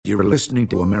You're listening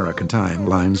to American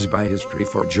Timelines by History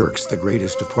for Jerks, the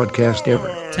greatest podcast ever.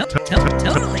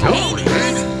 Totally.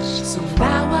 So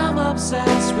now I'm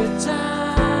obsessed with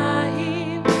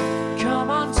time. Come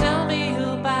on, tell me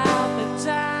about the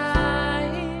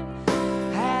time.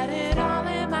 Had it all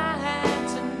in my hand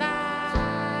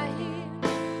tonight.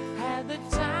 Had the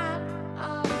time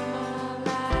of my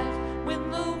life. When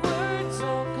the words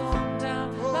all come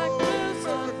down like blues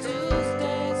on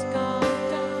Tuesdays come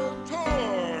down. Throw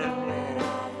it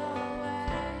all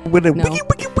away. Welcome.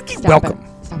 Stop it.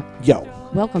 Yo.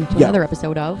 Welcome to another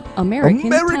episode of American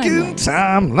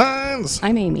Timelines.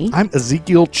 I'm Amy. I'm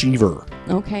Ezekiel Cheever.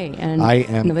 Okay, and I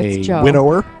am that's a Joe.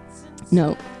 winnower.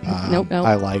 No, no.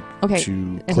 I like Okay,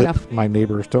 to that's clip enough. my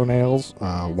neighbor's toenails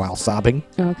while sobbing.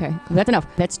 Okay, that's enough.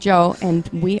 That's Joe, and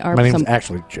we are My name's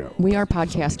actually Joe. we are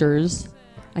podcasters.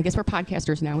 I guess we're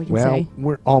podcasters now. We can Well, say.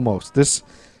 we're almost.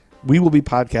 We will be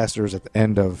podcasters at the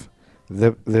end of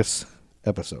this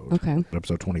episode. Okay.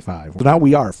 Episode 25. So now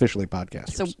we are officially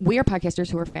podcasters. So we are podcasters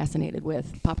who are fascinated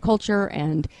with pop culture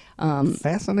and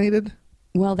Fascinated?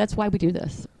 well, that's why we do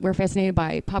this. We're fascinated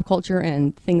by pop culture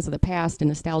and things of the past and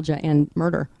nostalgia and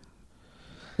murder.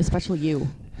 Especially you.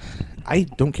 I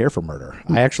don't care for murder.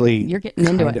 I actually... You're getting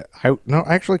into it. I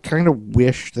actually kind of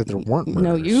wish that there weren't murders.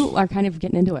 No, you are kind of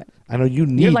getting into it. I know you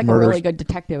need You're like murders. a really good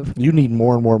detective. You need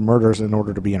more and more murders in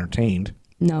order to be entertained.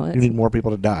 No, that's You need more people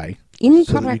to die so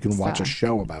incorrect. that you can watch a sir.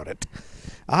 show about it.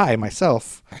 I,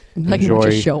 myself, Like enjoy... watch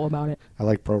a show about it. I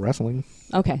like pro wrestling.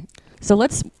 Okay, so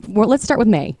let's start with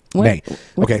May. May. what's-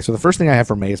 Okay, so the first thing I have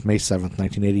for May is May 7th,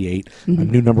 1988. A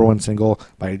new #1 single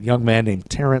by a young man named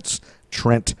Terence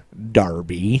Trent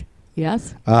D'Arby.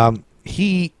 Yes.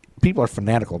 People are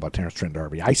fanatical about Terence Trent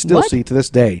D'Arby. I still What? see to this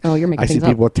day. Oh, you're making I see things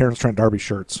people up. with Terence Trent D'Arby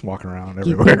shirts walking around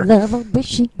You everywhere. love a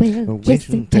wishing well, A kiss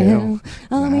wishing and tell. tell.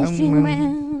 Oh, wishing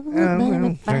well,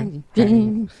 never find your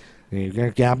dream.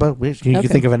 Yeah, but can you Okay.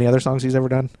 think of any other songs he's ever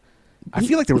done? I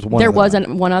feel like there was one. There other was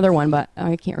one. one other one, but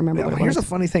I can't remember. Now, what it here's was. a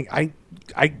funny thing.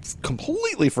 I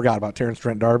completely forgot about Terence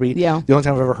Trent D'Arby. Yeah. The only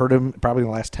time I've ever heard him, probably in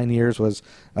the last 10 years, was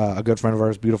a good friend of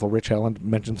ours, Beautiful Rich Helen,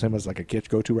 mentions him as like a Kitsch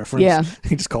go-to reference. Yeah.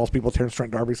 He just calls people Terence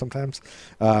Trent D'Arby sometimes.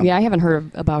 Yeah, I haven't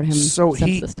heard about him So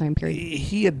since this time period.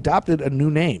 he adopted a new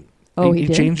name. Oh, he he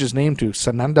did? changed his name to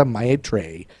Sananda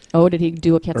Maitreya. Oh, did he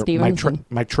do a Cat Or Stevens?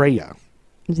 Maitreya.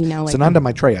 Is he now like Sananda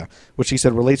Maitreya, which he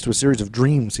said relates to a series of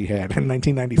dreams he had in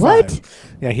 1995. What?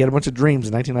 Yeah, he had a bunch of dreams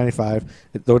in 1995.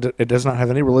 Though it does not have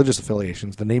any religious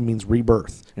affiliations, the name means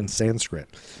rebirth in Sanskrit.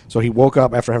 So he woke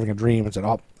up after having a dream and said,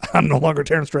 "Oh, I'm no longer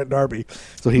Terence Trent D'Arby."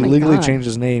 So he Oh my legally God. changed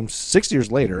his name 6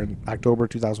 years later, in October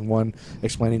 2001,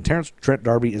 explaining Terence Trent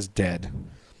D'Arby is dead.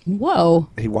 Whoa.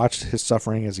 He watched his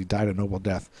suffering as he died a noble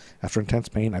death. After intense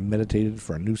pain, I meditated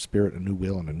for a new spirit, a new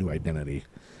will, and a new identity.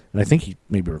 And I think he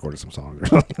maybe recorded some songs or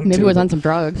something. Maybe too, it was but on some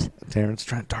drugs. Terence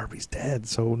Trent D'Arby's dead,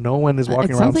 so no one is It walking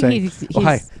sounds around like saying, he's- "Oh,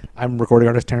 hi, he's- I'm recording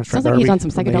artist Terence Trent Sounds like D'Arby." he's on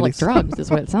some from the psychedelic 80s." drugs,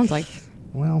 is what it sounds like.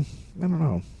 Well, I don't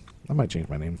know. I might change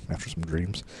my name after some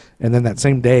dreams. And then that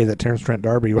same day that Terence Trent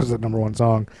D'Arby was the #1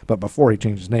 song, but before he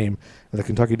changed his name, the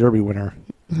Kentucky Derby winner,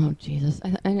 Oh, Jesus. I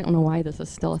don't know why this is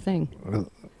still a thing.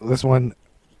 this one,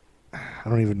 I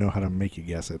don't even know how to make you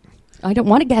guess it. I don't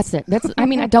want to guess it.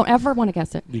 I don't ever want to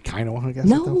guess it. Do you kind of want to guess it,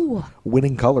 though? No.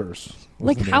 Winning Colors. was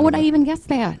Like, the name how of would it. I even guess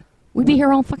that? We'd be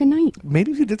here all fucking night.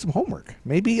 Maybe if you did some homework.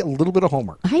 Maybe a little bit of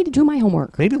homework. I had to do my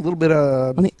homework. Maybe a little bit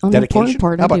of On the dedication. important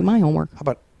part, How I do about- my homework. How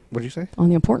about, what did you say? On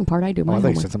the important part, I do my I thought you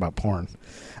homework. said something about porn.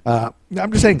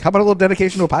 I'm just saying, how about a little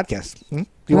dedication to a podcast? Do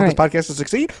you want All this podcast to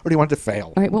succeed, or do you want it to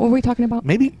fail? All right, what were we talking about?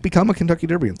 Maybe become a Kentucky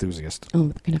Derby enthusiast. Oh,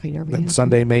 the Kentucky Derby. Then yeah.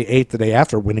 Sunday, May 8th, the day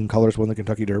after Winning Colors won the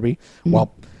Kentucky Derby.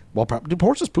 Mm-hmm. Do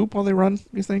horses poop while they run,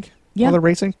 you think? Yeah. While they're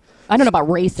racing? I don't know about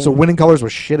racing. So Winning Colors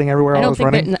was shitting everywhere I while it don't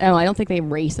was think running? no, I don't think they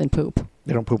race and poop.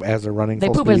 They don't poop as they're running They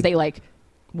full poop speed? as they like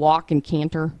walk and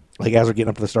canter. Like as they're getting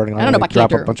up to the starting line, I don't know they about drop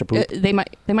canter. a bunch of poop? They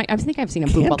might. I think I've seen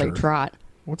them poop while they Canter? trot.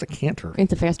 What's a canter?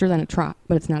 It's faster than a trot,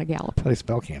 but it's not a gallop. How do they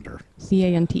spell canter?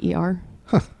 Canter.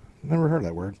 Never heard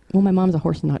that word. Well, my mom's a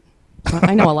horse nut.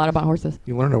 I know a lot about horses.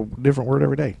 You learn a different word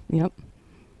every day. Yep.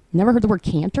 Never heard the word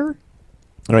canter?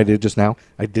 And I did just now.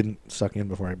 I didn't suck in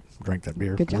before I drank that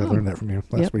beer. Good 'cause I job. learned that from you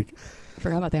last Yep. week. I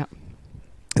forgot about that.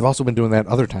 I've also been doing that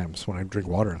other times when I drink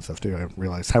water and stuff too. I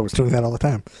realized I was doing that all the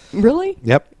time. Really?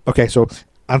 Yep. Okay, so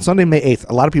on Sunday, May 8th,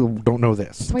 a lot of people don't know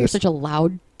this. That's why you're such a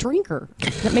loud drinker.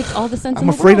 That makes all the sense I'm in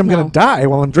the afraid I'm world going to die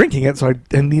while I'm drinking it, so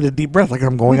I need a deep breath like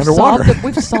I'm going We've underwater.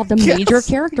 We've solved a Yes. major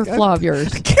character flaw of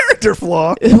yours. Character character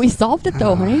flaw. We solved it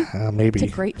though, honey. Maybe.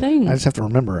 It's a great thing. I just have to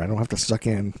remember. I don't have to suck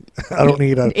in. I don't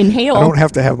need a Inhale. I don't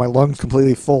have to have my lungs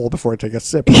completely full before I take a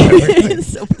sip. Of everything. It's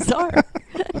so bizarre.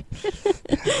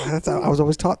 That's how I was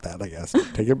always taught that. I guess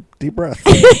take a deep breath.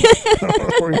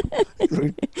 Before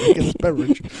you get this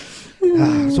beverage.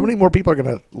 So many more people are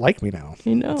gonna like me now.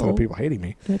 I know. Instead of people hating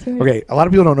me. That's right. Okay, a lot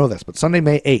of people don't know this, but Sunday,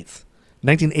 May 8th,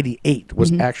 1988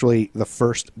 was actually the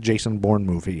first Jason Bourne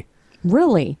movie.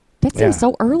 Really? That seems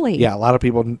so early. Yeah, a lot of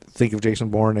people think of Jason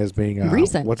Bourne as being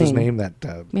Recent what's his thing. name?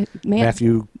 That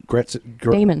Matthew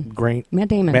Damon. Matt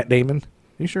Damon. Matt Damon.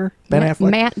 You sure? Ben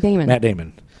Affleck. Matt Damon. Matt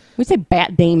Damon. We say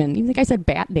Bat Damon. You think I said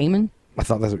Bat Damon? I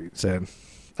thought that's what you said.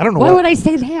 I don't know Why would I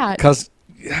say that? Because,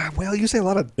 well, you say a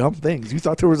lot of dumb things. You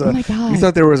thought there was a. Oh my God. You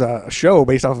thought there was a show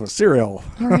based off of a cereal.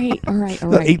 All right.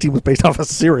 The 18 was based off of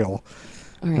cereal.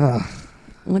 All right.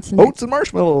 What's the Oats next? and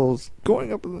marshmallows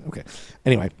going up. Okay.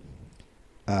 Anyway.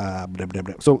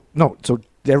 So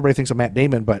everybody thinks of Matt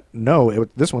Damon, but no,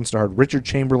 this one starred Richard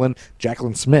Chamberlain,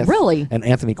 Jacqueline Smith, Really? and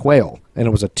Anthony Quayle, and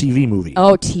it was a TV movie.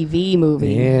 Oh, TV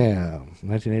movie. Yeah,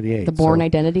 1988. The Bourne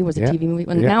Identity was a yeah, TV movie.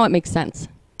 Well, yeah. Now it makes sense.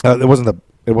 It wasn't. Yeah,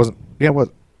 it was.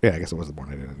 Yeah, I guess it was the Bourne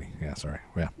Identity. Yeah, sorry.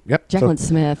 Yeah, yep. Jacqueline So,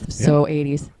 Smith, so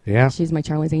 80s. yeah, She's my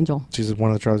Charlie's Angel. she's one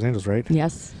of the Charlie's Angels, right?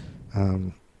 Yes.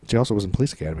 She also was in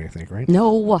Police Academy, I think, right?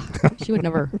 No, she would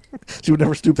never. She would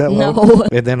never stoop that low. No.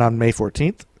 And then on May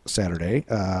 14th, Saturday,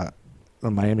 the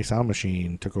Miami Sound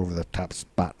Machine took over the top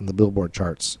spot in the Billboard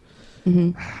charts.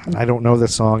 And I don't know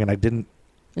this song, and I didn't.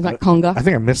 Is that conga? I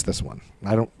think I missed this one.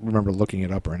 I don't remember looking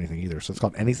it up or anything either. So it's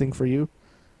called Anything for You.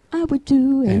 I would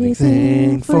do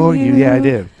Anything for you. Yeah, I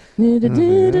did. Anything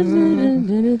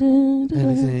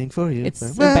Anything for you. It's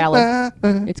a ballad.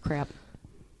 It's crap.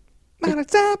 Yeah,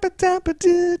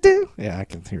 I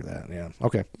can hear that. Yeah.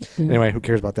 Okay. Anyway, who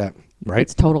cares about that? Right?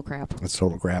 It's total crap. It's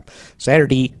total crap.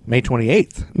 Saturday, May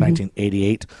 28th,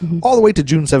 1988, all the way to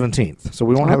June 17th. So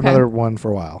we won't have Okay. another one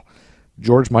for a while.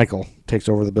 George Michael takes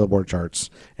over the Billboard charts.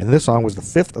 And this song was the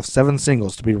fifth of 7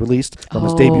 singles to be released from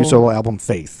his debut solo album,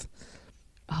 Faith.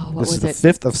 Oh, what This was is the it?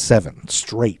 fifth of 7,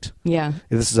 straight. Yeah.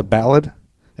 This is a ballad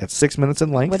at 6 minutes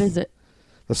in length. What is it?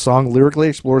 The song lyrically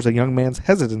explores a young man's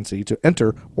hesitancy to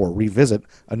enter or revisit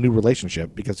a new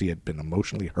relationship because he had been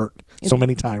emotionally hurt so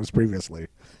many times previously.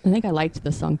 I think I liked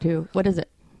this song too. What is it?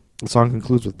 The song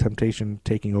concludes with temptation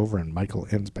taking over, and Michael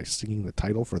ends by singing the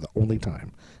title for the only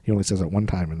time. He only says it one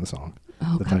time in the song.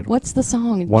 Oh, the God. title. What's the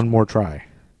song? One More Try.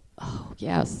 Oh,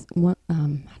 yes. What? How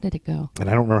did it go? And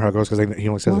I don't remember how it goes because he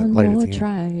only says One it right more at the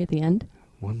try at the end. end.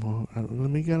 One more, let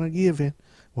me gonna give it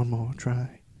one more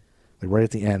try. Like right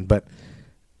at the end, but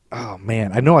oh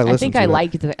man, I know I listened. I think to I it.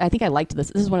 liked it. I think I liked this.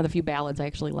 This is one of the few ballads I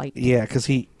actually liked. Yeah, because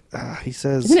he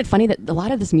says. Isn't it funny that a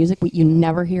lot of this music you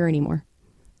never hear anymore?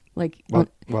 Like,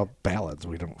 Well, ballads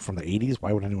we don't from the '80s.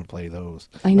 Why would anyone play those?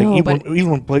 I know, like, but even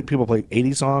when people play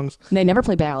 '80s songs, they never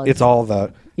play ballads. it's all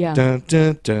the Yeah. dun,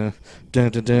 dun, dun, dun,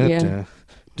 dun, dun, Yeah. dun,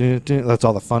 dun, dun. That's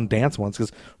all the fun dance ones.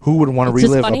 Because who would want to It's just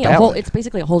relive funny. a ballad? It's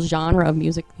basically a whole genre of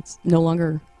music. It's no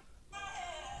longer.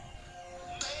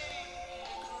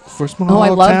 For small Oh, I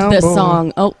loved town this boy.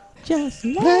 song. Oh, just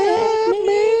let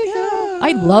me go.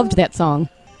 I loved that song.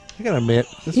 I gotta admit,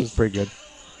 this was pretty good.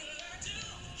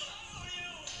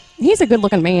 He's a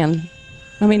good-looking man.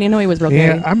 I mean, I know he was real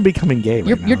Yeah, gay. I'm becoming gay.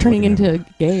 Right now, You're turning looking at him. into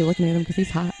gay looking at him because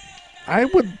he's hot. I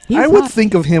would. He's I would hot.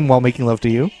 think of him while making love to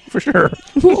you for sure.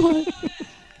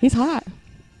 He's hot.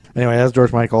 Anyway, that's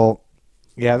George Michael.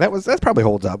 Yeah, that probably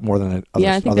holds up more than other,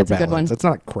 Yeah, I think other that's a good ballads. one. It's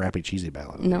not a crappy cheesy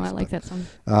ballad. at No, least, I like but- that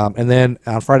song. And then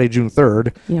on Friday, June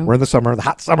 3rd, Yeah. we're in the summer, the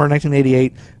hot summer,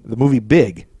 1988. The movie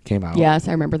Big came out. Yes,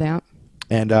 I remember that.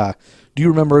 And do you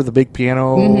remember the big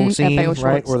piano Mhm, scene, F.A.O. right,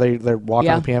 Schwartz. where they're walking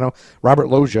Yeah. the piano? Robert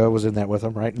Loggia was in that with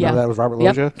him, right? Yeah. Remember that was Robert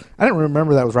Yep. Loggia? I didn't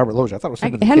remember that was Robert Loggia. I thought it was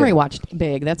him as a Henry kid. watched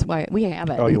Big. That's why we have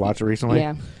it. Oh, you watched it recently?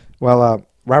 Yeah. Well,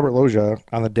 Robert Loggia,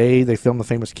 on the day they filmed the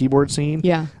famous keyboard scene,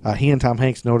 Yeah. he and Tom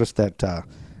Hanks noticed that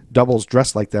doubles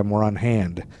dressed like them were on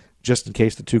hand just in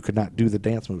case the two could not do the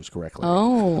dance moves correctly.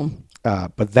 Oh.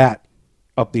 But that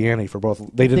upped the ante for both.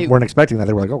 They weren't expecting that.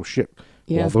 They were like, oh, shit.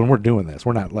 Yeah. Well, then we're doing this.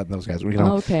 We're not letting those guys, you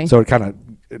know. Oh, okay. So it kind of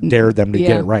dared them to get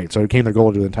Yeah. it right. So it became their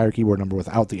goal to do the entire keyboard number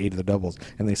without the aid of the doubles,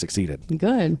 and they succeeded.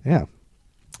 Good. Yeah.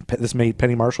 This made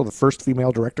Penny Marshall the first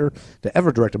female director to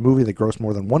ever direct a movie that grossed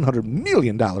more than $100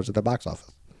 million at the box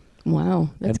office. Wow.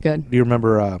 That's And good. Do you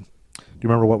remember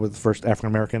what was the first African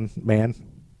American man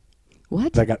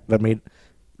What? that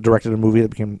directed a movie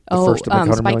that became the first to make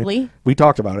 $100 Spike million? Lee? We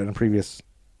talked about it in a previous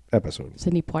episode.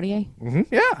 Sidney Poitier?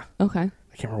 Yeah. Okay.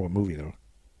 I can't remember what movie though.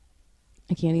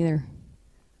 I can't either.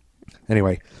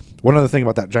 Anyway, one other thing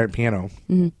about that giant piano.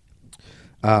 Mm-hmm.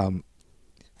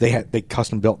 they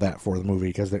custom built that for the movie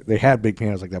because they had big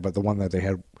pianos like that, but the one that they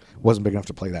had wasn't big enough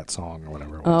to play that song or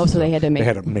whatever. It was. Oh, so they had to make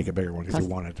a bigger one because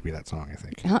they wanted it to be that song. I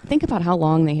think. Think about how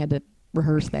long they had to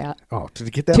rehearse that. Oh, to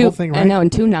get that whole thing right. I know,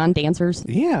 and 2 non-dancers.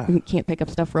 Yeah, you can't pick up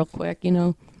stuff real quick.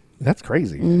 That's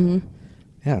crazy. Mm-hmm.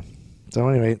 Yeah. So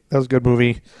anyway, that was a good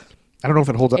movie. I don't know if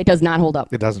it holds up. It does not hold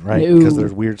up. It doesn't, right? No. Because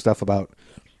there's weird stuff about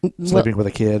sleeping with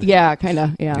a kid. Yeah, kind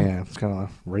of. Yeah. Yeah, it's kind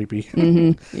of rapey.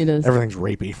 Mm-hmm. It is. Everything's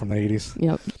rapey from the 80s.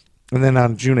 Yep. And then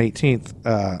on June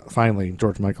 18th, finally,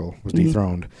 George Michael was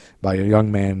dethroned by a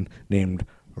young man named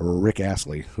Rick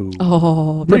Astley, who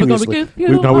previously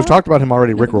we've talked about him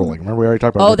already. Rick Rolling. Remember we already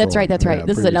talked about. Oh, Rick that's Rolling. right. That's right. Yeah,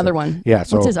 this is another one. Yeah.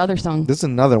 So what's his other song? This is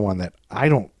another one that I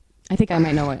don't. I think I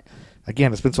might know it.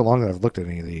 Again, it's been so long that I've looked at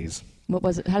any of these. What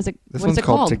was it? How does it? This what one's is it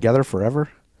called? Together Forever.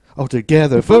 Oh,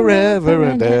 Together Forever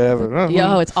and Ever.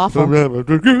 Yeah, it's awful.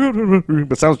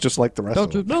 But sounds just like the rest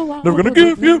of them. Never gonna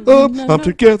give you up. I'm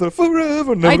together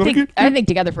forever. I think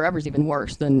Together Forever is even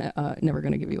worse than Never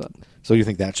Gonna Give You Up. So you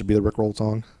think that should be the Rick Roll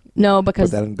song? No,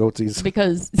 because put that in Goatsee's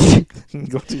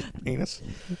anus.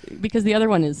 Because the other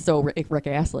one is so Rick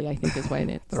Astley. I think is why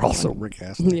it's. They're also Rick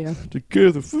Astley. Yeah.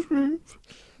 Together Forever.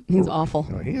 He's awful.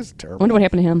 No, he is terrible. I wonder what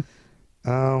happened to him.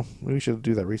 Oh, we should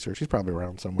do that research. He's probably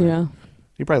around somewhere. Yeah.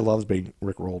 He probably loves being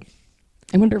Rick Rolled.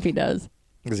 I wonder if he does.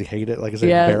 Does he hate it? Like, is he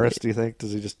embarrassed, do you think?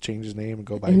 Does he just change his name and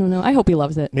go by? I don't know. I hope he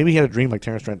loves it. Maybe he had a dream like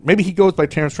Terence Trent. Maybe he goes by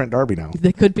Terence Trent D'Arby now.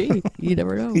 That could be. You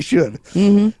never know. He should.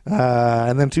 Mm-hmm.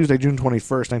 And then Tuesday, June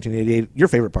 21st, 1988, your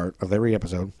favorite part of every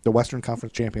episode, the Western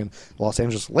Conference champion Los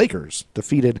Angeles Lakers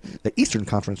defeated the Eastern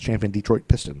Conference champion Detroit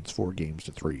Pistons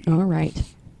 4-3. All right.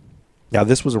 Now,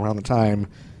 this was around the time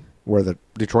where the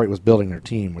Detroit was building their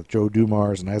team with Joe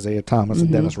Dumars and Isaiah Thomas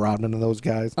and Dennis Rodman and those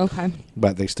guys. Okay.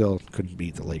 But they still couldn't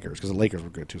beat the Lakers because the Lakers were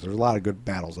good, too. So there was a lot of good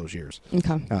battles those years.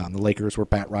 Okay. The Lakers were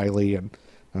Pat Riley and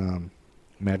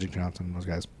Magic Johnson and those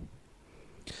guys.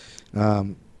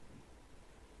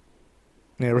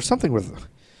 There was something with...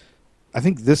 I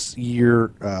think this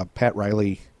year Pat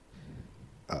Riley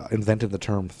invented the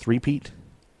term three-peat.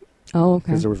 Oh, okay.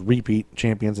 Because there was repeat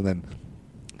champions, and then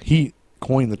he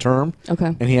coined the term. Okay.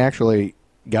 And he actually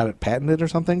got it patented or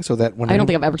something, so that when I don't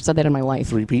think I've ever said that in my life.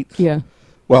 Three-peat. Yeah.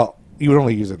 Well, you would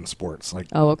only use it in sports, like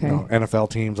okay.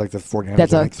 NFL teams, like the 49ers.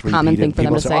 That's a like common thing for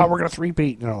them to say. Oh, we're gonna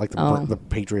three-peat. Like the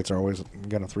Patriots are always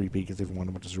gonna three-peat because they've won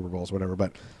a bunch of Super Bowls, whatever.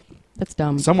 But that's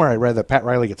dumb. Somewhere I read that Pat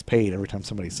Riley gets paid every time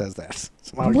somebody says that.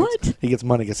 Somehow what? He gets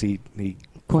money because he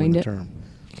coined the it. term.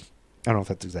 I don't know if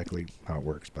that's exactly how it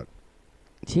works, but.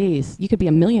 Jeez, you could be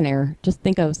a millionaire. Just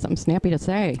think of something snappy to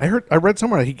say. I read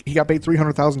somewhere he got paid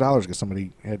 $300,000 because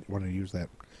somebody had wanted to use that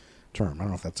term. I don't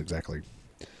know if that's exactly.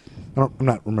 I'm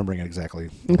not remembering it exactly.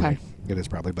 Okay, it is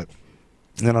probably, but.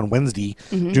 And then on Wednesday,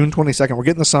 June 22nd, we're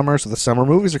getting the summer, so the summer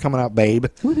movies are coming out, babe.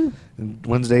 Woohoo. And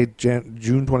Wednesday, June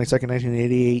 22nd,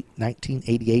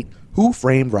 1988, Who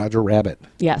Framed Roger Rabbit?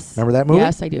 Yes. Remember that movie?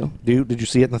 Yes, I do. Did you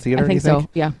see it in the theater? I think so,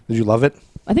 yeah. Did you love it?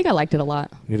 I think I liked it a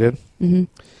lot. You did? Mm-hmm.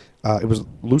 It was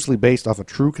loosely based off a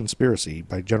true conspiracy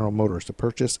by General Motors to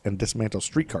purchase and dismantle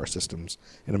streetcar systems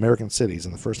in American cities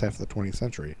in the first half of the 20th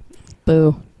century.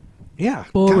 Boo. Yeah.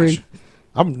 Boring. Gosh.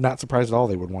 I'm not surprised at all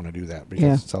they would want to do that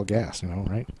because sell gas,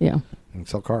 right? Yeah. And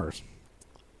sell cars.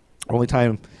 This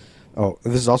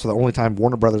is also the only time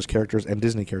Warner Brothers characters and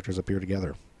Disney characters appear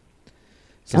together.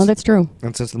 That's true.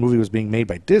 And since the movie was being made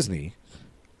by Disney,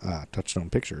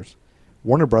 Touchstone Pictures,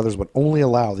 Warner Brothers would only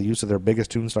allow the use of their biggest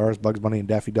toon stars, Bugs Bunny and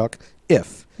Daffy Duck,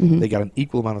 if they got an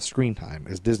equal amount of screen time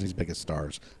as Disney's biggest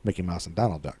stars, Mickey Mouse and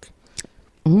Donald Duck.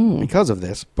 Mm. Because of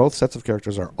this, both sets of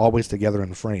characters are always together in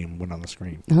the frame when on the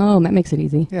screen. Oh, that makes it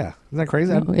easy. Yeah. Isn't that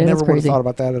crazy? No, I never would have thought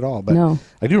about that at all. But no.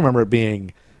 I do remember it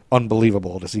being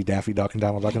unbelievable to see Daffy Duck and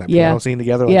Donald Duck in that piano scene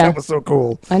together. That was so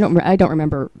cool. I don't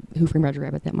remember Who Framed Roger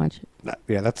Rabbit that much.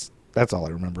 Yeah, that's all I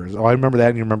remember. I remember that,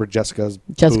 and you remember Jessica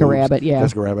boobs. Rabbit, yeah.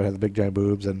 Jessica Rabbit had the big giant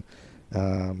boobs, and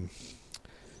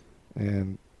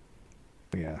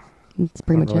yeah. That's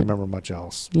pretty much I don't really remember much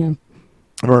else. Yeah.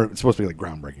 Or it's supposed to be like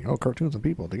groundbreaking. Oh, cartoons and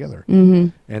people together. Mm-hmm.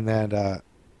 And then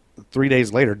 3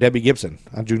 days later, Debbie Gibson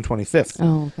on June 25th.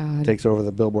 Oh God. Takes over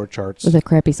the Billboard charts with a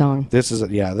crappy song. This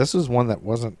is one that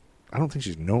wasn't. I don't think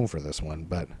she's known for this one,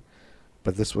 but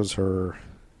this was her.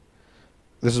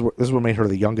 This is what made her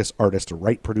the youngest artist to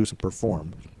write, produce, and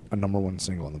perform a #1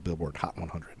 single on the Billboard Hot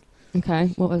 100.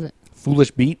 Okay, what was it? Foolish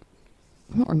Beat.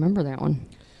 I don't remember that one.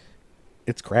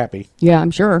 It's crappy. Yeah, I'm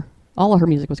sure. All of her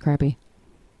music was crappy.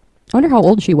 I wonder how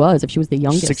old she was, if she was the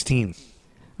youngest. 16.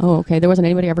 Oh, okay. There wasn't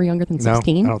anybody ever younger than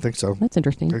 16? No, I don't think so. That's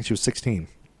interesting. I think she was 16.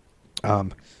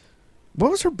 What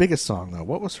was her biggest song, though?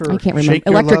 What was her... I can't remember. Shake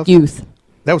Your Electric Love? Youth.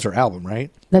 That was her album,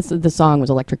 right? The song was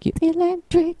Electric Youth.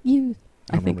 Electric Youth.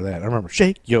 I remember that. I remember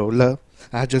Shake Your Love.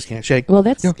 I just can't shake. Well,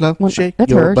 that's your love. one, Shake that's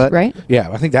your hers, butt. right?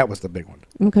 Yeah, I think that was the big one.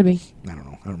 It could be. I don't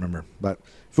know. I don't remember. But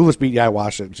Foolish Beat, yeah, I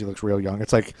watched it, and she looks real young.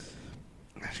 It's like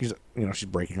she's she's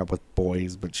breaking up with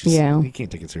boys, but you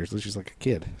can't take it seriously. She's like a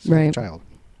kid. She's like a child.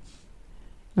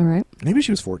 All right. Maybe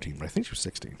she was 14, but I think she was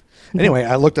 16. Anyway,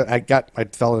 I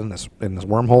fell in this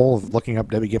wormhole of looking up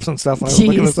Debbie Gibson stuff when I was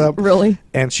looking this up. Really?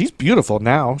 And she's beautiful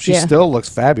now. She still looks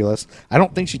fabulous. I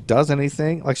don't think she does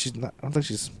anything. Like I don't think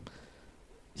she's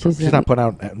not putting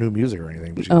out new music or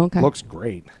anything, but she looks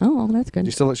great. Oh, well, that's good.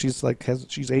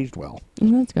 She's aged well.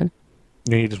 That's good.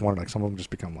 You just wonder, like, some of them just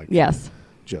become like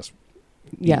just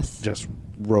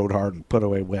rode hard and put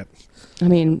away wet. I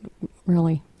mean,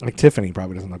 really. Like Tiffany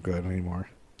probably doesn't look good anymore.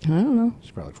 I don't know.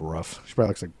 She probably looks rough. She probably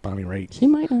looks like Bonnie Raitt. She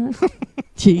might not.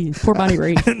 Jeez, poor Bonnie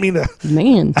Raitt. I didn't mean to.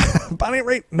 Man. Bonnie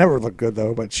Raitt never looked good,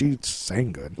 though, but she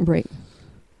sang good. Right.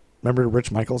 Remember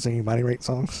Rich Michael singing Bonnie Raitt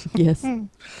songs? Yes.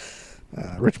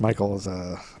 Rich Michael is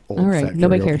a old fat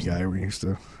Nobody karaoke cares. guy we used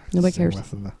to Nobody sing cares.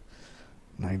 with in the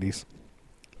 90s.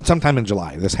 Sometime in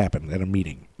July, this happened at a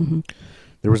meeting. Mm-hmm.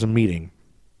 There was a meeting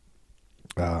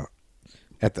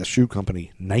at the shoe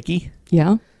company Nike.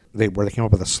 Yeah. Where they came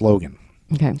up with a slogan.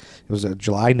 Okay. It was a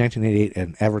July 1988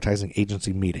 an advertising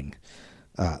agency meeting.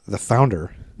 The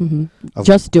founder of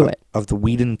Just Do It of the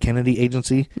Whedon Kennedy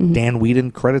Agency, Dan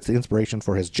Whedon, credits the inspiration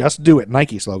for his "Just Do It"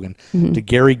 Nike slogan to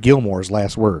Gary Gilmore's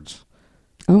last words.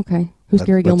 Okay. Who's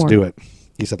Gary Gilmore? Let's do it.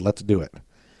 He said, "Let's do it."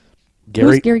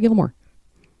 Who's Gary Gilmore?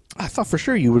 I thought for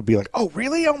sure you would be like, "Oh,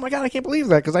 really? Oh my God, I can't believe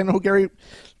that!" Because I know who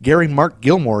Gary Mark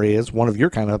Gilmore is, one of your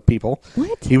kind of people.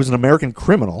 What? He was an American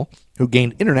criminal who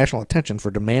gained international attention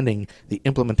for demanding the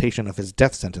implementation of his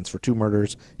death sentence for 2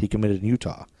 murders he committed in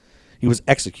Utah. He was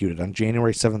executed on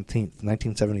January 17th,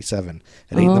 1977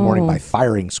 at 8 in the morning by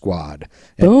firing squad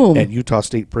at Utah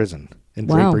State Prison in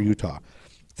Draper, Utah.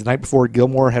 The night before,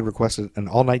 Gilmore had requested an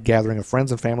all-night gathering of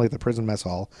friends and family at the prison mess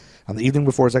hall. On the evening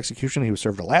before his execution, he was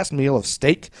served a last meal of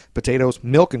steak, potatoes,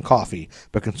 milk, and coffee,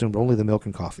 but consumed only the milk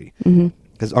and coffee.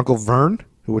 His uncle Vern,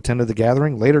 who attended the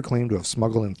gathering, later claimed to have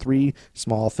smuggled in 3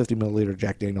 small 50-milliliter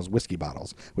Jack Daniels whiskey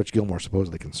bottles, which Gilmore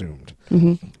supposedly consumed.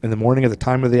 In the morning of the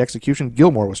time of the execution,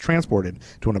 Gilmore was transported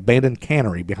to an abandoned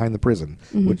cannery behind the prison,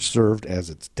 which served as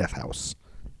its death house.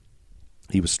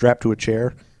 He was strapped to a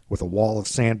chair with a wall of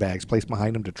sandbags placed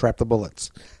behind him to trap the bullets.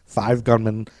 5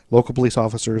 gunmen, local police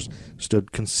officers,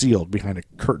 stood concealed behind a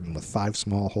curtain with 5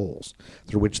 small holes,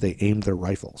 through which they aimed their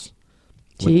rifles.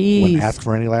 When asked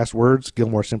for any last words,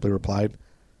 Gilmore simply replied,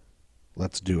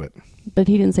 "Let's do it." But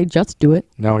he didn't say just do it.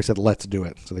 No, he said, "Let's do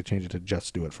it." So they changed it to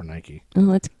 "Just Do It" for Nike. Oh,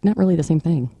 that's not really the same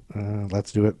thing.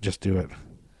 Let's do it, just do it.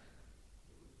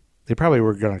 They probably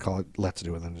were going to call it "Let's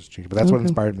Do It" then just change it. But that's what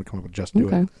inspired them to come up with "Just Do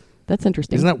It." That's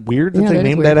interesting. Isn't that weird that they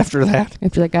named that after that?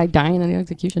 After that guy dying in the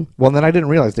execution. Well, and then I didn't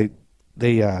realize it's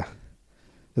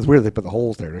weird they put the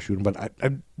holes there to shoot him, but I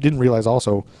didn't realize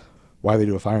also why they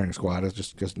do a firing squad is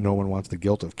just because no one wants the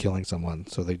guilt of killing someone,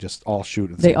 so they just all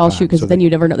shoot at the same time. Shoot because then you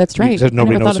never know. That's right. I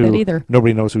never thought of it either.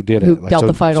 Nobody knows who did it. Who dealt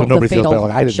the fatal nobody feels bad.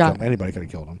 Like, I didn't shot. kill him. Anybody could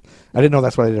have killed him. I didn't know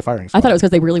that's why they did a firing squad. I thought it was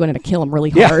because they really wanted to kill him really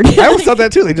hard. I always thought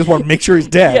that too. They just want to make sure he's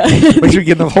dead. Make sure you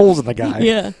get enough holes in the guy.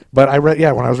 Yeah. But I read,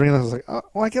 when I was reading this, I was like, oh,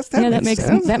 well, I guess that makes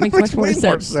sense. That makes much more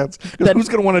sense. Because who's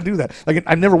going to want to do that? Like,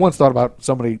 I never once thought about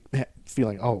somebody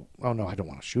feeling, oh no, I don't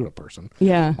want to shoot a person.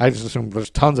 Yeah. I just assume there's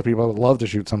tons of people that would love to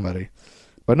shoot somebody.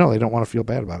 But no, they don't want to feel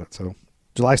bad about it. So,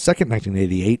 July 2nd,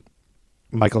 1988,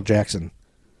 Michael Jackson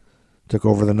took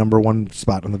over the #1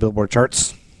 spot on the Billboard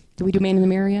charts. Did we do Man in the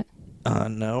Mirror yet?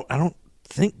 No, I don't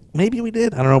think. Maybe we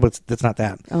did. I don't know, but it's not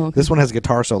that. Oh, okay. This one has a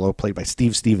guitar solo played by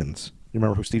Steve Stevens. You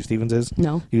remember who Steve Stevens is?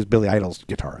 No. He was Billy Idol's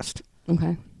guitarist.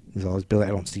 Okay. He's always Billy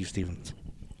Idol and Steve Stevens.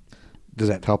 Does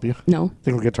that help you? No.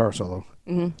 Think of a guitar solo.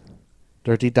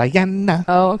 Dirty Diana.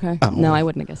 Oh, okay. Oh. No, I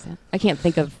wouldn't have guessed that. I can't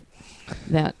think of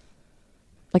that.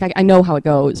 Like, I know how it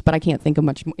goes, but I can't think of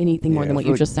anything more than what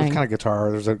you just sang. It was kind of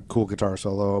guitar. There's a cool guitar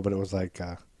solo, but it was like...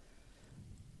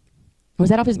 was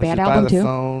that off his Bad album, too?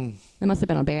 Phone. That must have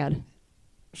been on Bad.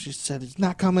 She said he's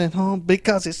not coming home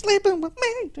because he's sleeping with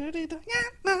me. Dirty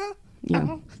Diana.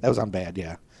 Yeah. That was on Bad,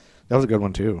 yeah. That was a good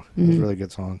one, too. It was a really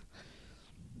good song.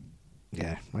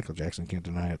 Yeah, Michael Jackson, can't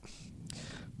deny it.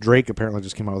 Drake apparently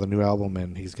just came out with a new album,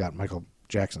 and he's got Michael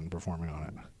Jackson performing on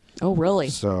it. Oh, really?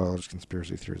 So there's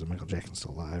conspiracy theories that Michael Jackson's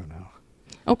still alive now.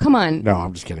 Oh, come on. No,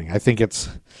 I'm just kidding. I think it's...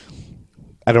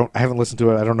 I haven't listened to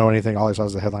it. I don't know anything. All I saw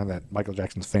is the headline that Michael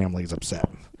Jackson's family is upset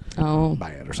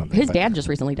by it or something. His dad just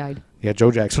recently died. Yeah,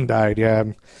 Joe Jackson died, yeah.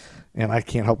 And I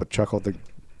can't help but chuckle.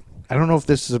 I don't know if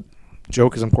this is a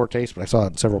joke is in poor taste, but I saw it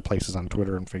in several places on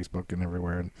Twitter and Facebook and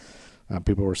everywhere, and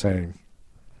people were saying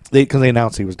Because they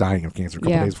announced he was dying of cancer a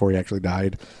couple Yeah. days before he actually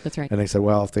died. That's right. And they said,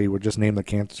 well, if they would just name the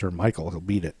cancer Michael, he'll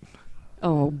beat it.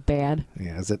 Oh, bad.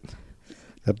 Yeah, is it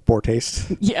a poor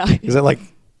taste? Yeah. Is it like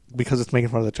because it's making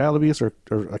fun of the child abuse or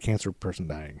a cancer person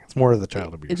dying? It's more of the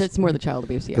child abuse. It's more the child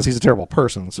abuse, yeah. Because he's a terrible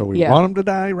person, so we Yeah. want him to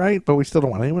die, right? But we still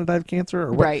don't want anyone to die of cancer?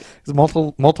 Or what? Right. There's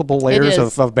multiple layers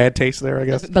is. of bad taste there, I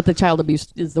guess. But the child abuse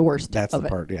is the worst That's of the it.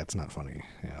 part. Yeah, it's not funny.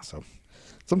 Yeah, so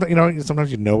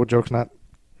sometimes you know a joke's not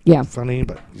Yeah. funny,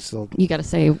 but you still, You got to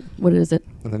say, what is it?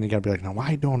 and then you got to be like, now,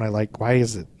 why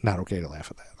is it not okay to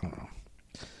laugh at that? I don't know.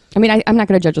 I mean, I'm not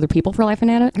going to judge other people for laughing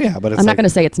at it. Yeah, but it's I'm not like- going to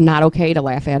say it's not okay to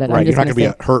laugh at it. Right, I'm you're just not going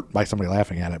going to be hurt by somebody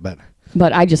laughing at it, but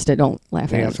But I just don't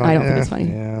laugh yeah, at it's it. not, I don't think it's funny.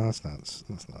 Yeah, that's not.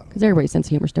 Because everybody's sense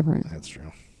of humor is different. That's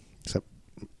true.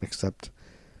 Except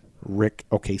Rick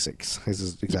Ocasek. His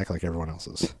is exactly like everyone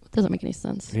else's. It doesn't make any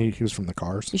sense. He was from the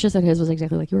Cars. You should have said his was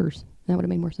exactly like yours. That would have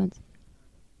made more sense.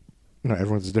 No,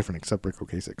 everyone's is different except Rick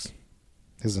Ocasek.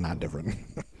 His is not different.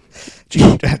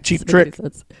 Cheap Doesn't Trick. make any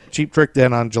sense. Cheap Trick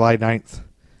then on July 9th.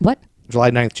 What?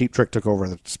 July 9th, Cheap Trick took over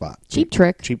the spot. Cheap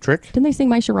Trick? Cheap Trick. Didn't they sing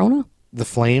My Sharona? The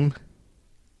Flame.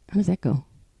 How does that go?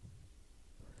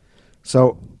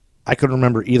 So I couldn't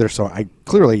remember either, so I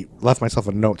clearly left myself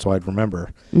a note so I'd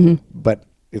remember. Mm-hmm. But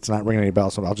it's not ringing any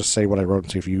bells, so I'll just say what I wrote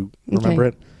and see if you remember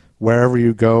Okay. it. Wherever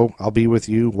you go, I'll be with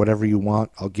you. Whatever you want,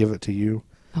 I'll give it to you.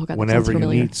 Oh, God, that Whenever sounds you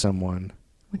familiar. need someone.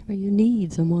 Whenever you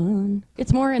need someone.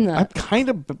 It's more in the... I kind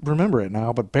of remember it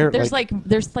now, but There's like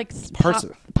pop, parts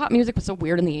of- pop music was so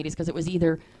weird in the 80s because it was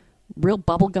either real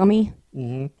bubblegummy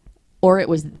Mm-hmm. or it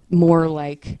was more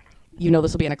like, this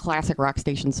will be in a classic rock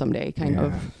station someday kind Yeah.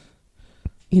 of.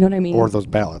 You know what I mean? Or those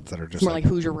ballads that are It's just more like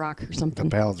Hoosier rock or the something.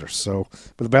 ballads are so,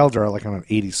 but the ballads are like on an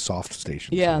 80s soft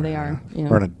station. Yeah, somewhere, they are, yeah.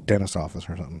 Or in a dentist office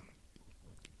or something.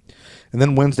 And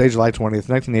then Wednesday, July 20th,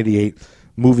 1988,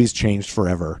 movies changed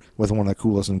forever with one of the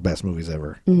coolest and best movies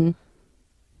ever. Mm-hmm.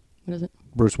 What is it?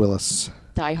 Bruce Willis,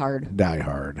 Die Hard. Die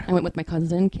Hard. I went with my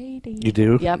cousin Katie. You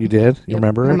do? Yep. You did? You Yep.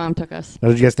 remember Her it? mom took us. Now,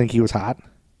 did you guys think he was hot?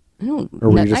 I don't. Or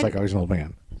were no, you just I, like, oh, he's an old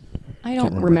man? I don't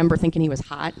remember. remember thinking he was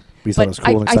hot. You thought it was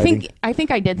cool and I exciting?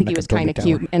 think I did think he was kind of Nakatomi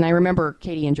cute, Tower. and I remember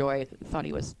Katie and Joy thought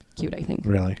he was cute. I think.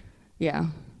 Really? Yeah.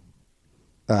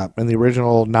 In the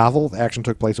original novel, the action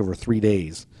took place over 3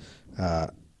 days.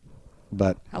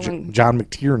 But How long- John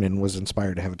McTiernan was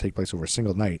inspired to have it take place over a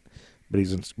single night, but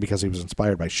because he was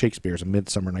inspired by Shakespeare's A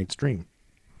Midsummer Night's Dream.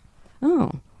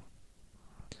 Oh.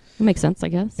 That makes sense, I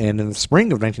guess. And in the spring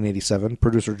of 1987,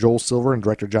 producer Joel Silver and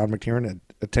director John McTiernan had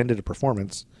attended a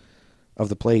performance of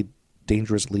the play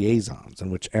Dangerous Liaisons, in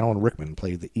which Alan Rickman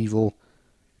played the evil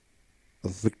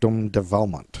Victim de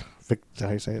Valmont. Did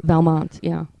I say it? Valmont,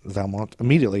 yeah. Valmont.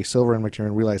 Immediately, Silver and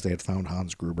McTiernan realized they had found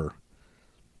Hans Gruber.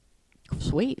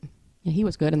 Sweet. Yeah, he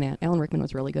was good in that. Alan Rickman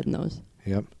was really good in those.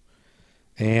 Yep.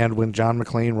 And when John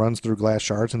McClane runs through glass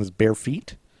shards in his bare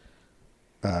feet,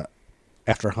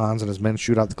 after Hans and his men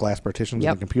shoot out the glass partitions in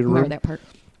Yep. the computer Remember room, that part.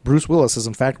 Bruce Willis is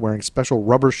in fact wearing special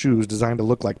rubber shoes designed to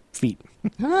look like feet.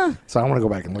 Huh. So I want to go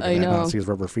back and look at I that now know. and see his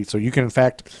rubber feet. So you can in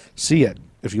fact see it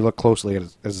if you look closely at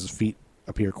as his feet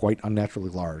appear quite unnaturally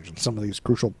large in some of these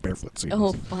crucial barefoot scenes.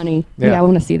 Oh, funny. Yeah. Yeah, I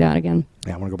want to see that again.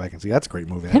 Yeah, I want to go back and see. That's a great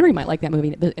movie. Henry might like that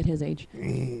movie at his age.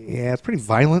 Yeah, it's pretty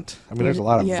violent. I mean, there's a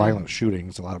lot of Yeah. violent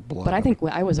shootings, a lot of blood. But I think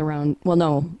I was around. Well,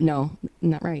 no,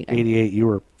 not right. 88, you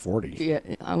were 40. Yeah,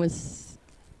 I was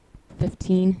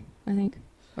 15, I think,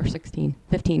 or 16.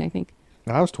 15, I think.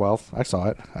 No, I was 12. I saw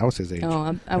it. I was his age. Oh, I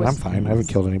And was. I'm fine. I haven't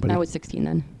killed anybody. I was 16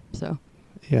 then, so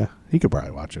Yeah, he could probably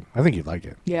watch it. I think he'd like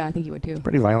it. yeah, I think you would too.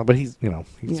 Pretty violent, but he's Yeah.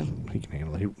 he can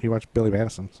handle it. He watched Billy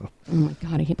Madison, so Oh my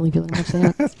God, I can't believe you watched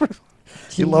that.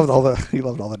 he Jeez. loved all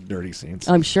the dirty scenes.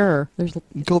 I'm sure. There's.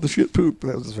 He called the shit poop.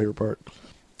 That was his favorite part.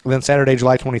 And then Saturday,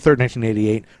 July 23rd,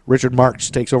 1988, Richard Marx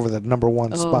takes over the number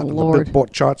one Oh, spot in the Lord.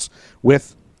 Billboard charts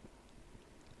with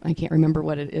I can't remember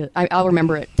what it is. I'll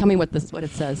remember it. Tell me what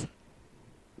it says.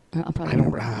 I'll probably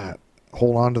remember.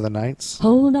 Hold On to the Nights.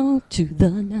 Hold on to the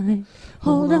night.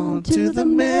 Hold on to the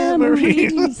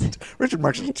memories. Richard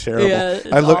Marx is terrible. Yeah, it's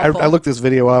I awful. looked this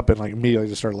video up and like immediately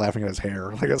just started laughing at his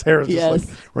hair. Like his hair is just Yes.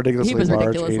 like ridiculously He was large.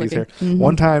 ridiculous 80s hair. looking. Mhm.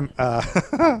 One time,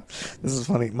 this is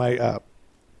funny.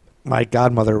 My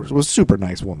godmother was a super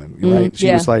nice woman, right? She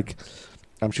yeah. was like,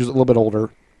 she was a little bit older,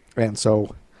 and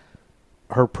so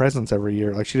her presents every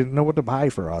year, like she didn't know what to buy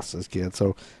for us as kids.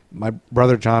 So my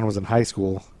brother John was in high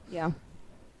school. Yeah.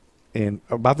 And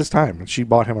about this time, and she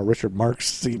bought him a Richard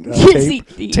Marx tape.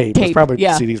 Tape, It's probably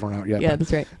yeah. CDs weren't out yet. Yeah, but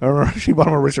that's right. I remember she bought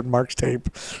him a Richard Marx tape,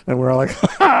 and we were all like,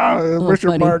 Richard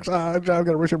funny. Marx, John got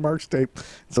a Richard Marx tape.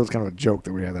 So it's kind of a joke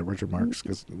that we had that Richard Marx,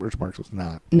 because Richard Marx was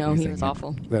not No, he anything was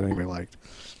awful. that anybody liked.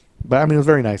 But, I mean, it was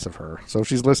very nice of her. So if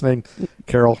she's listening,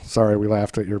 Carol, sorry we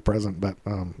laughed at your present, but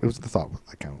it was the thought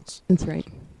that counts. That's right.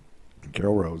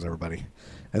 Carol Rose, everybody.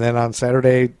 And then on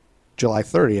Saturday, July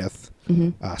 30th,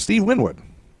 Steve Winwood.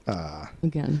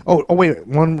 Again. Oh, wait.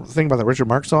 One thing about the Richard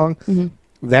Marx song.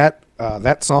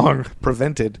 That song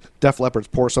prevented Def Leppard's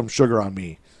Pour Some Sugar on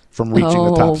Me from reaching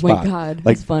the top spot. Oh, my God.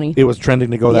 That's funny. It was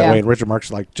trending to go that Yeah. way, and Richard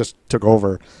Marx just took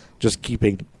over, just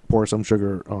keeping Pour Some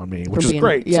Sugar on Me, which is a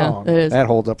great song. It is. That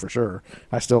holds up for sure.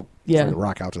 I still Yeah.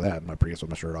 rock out to that in my Prius with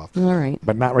my shirt off. All right.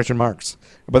 But not Richard Marx.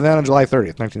 But then on July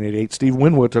 30th, 1988, Steve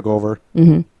Winwood took over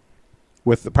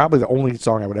with probably the only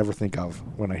song I would ever think of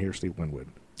when I hear Steve Winwood.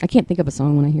 I can't think of a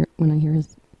song when I hear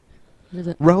his. What is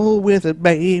it? Roll with it,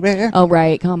 baby. Oh,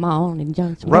 right. Come on and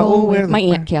just Roll with My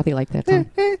it. Aunt Kathy liked that song.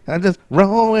 I just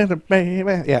roll with it,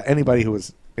 baby. Yeah, anybody who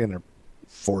was in their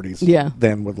 40s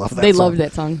then would love that They song. loved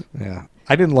that song. Yeah.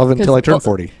 I didn't love it until I turned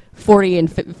 40. 40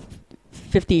 and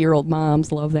 50-year-old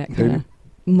moms love that kind of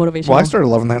motivational. Well, I started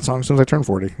loving that song as soon as I turned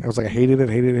 40. I was like, I hated it.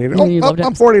 And you loved it.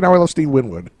 I'm 40 now. I love Steve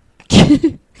Winwood.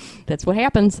 That's what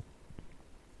happens.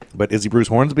 But is he Bruce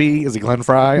Hornsby? Is he Glenn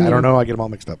Fry? I don't know. I get them all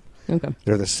mixed up. Okay.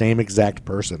 They're the same exact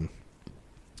person.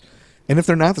 And if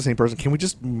they're not the same person, can we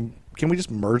just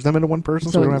merge them into one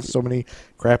person so we don't have so many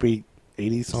crappy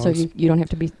 80s songs? So you don't have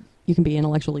to be. You can be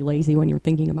intellectually lazy when you're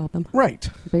thinking about them. Right.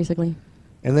 Basically.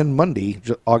 And then Monday,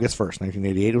 August 1st,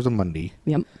 1988, it was a Monday.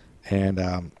 Yep.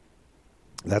 And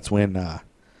that's when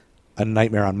A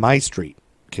Nightmare on My Street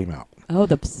came out. Oh,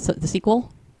 the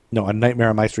sequel? No, A Nightmare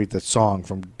on My Street, the song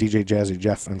from DJ Jazzy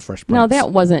Jeff and Fresh Prince. No,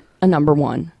 that wasn't a number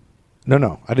one.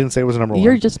 No, I didn't say it was a number one.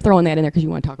 You're just throwing that in there because you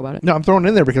want to talk about it. No, I'm throwing it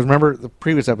in there because remember the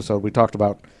previous episode we talked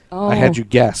about, I had you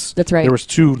guess. That's right. There was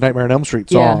 2 Nightmare on Elm Street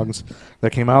songs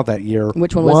that came out that year.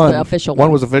 Which one was the official one?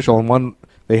 One was official, and one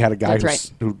they had a guy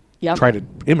who Yep. tried to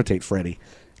imitate Freddie.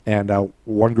 And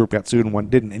one group got sued and one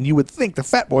didn't. And you would think the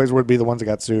Fat Boys would be the ones that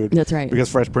got sued. That's right. Because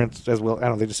Fresh Prince, as well, I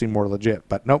don't know, they just seem more legit.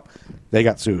 But nope, they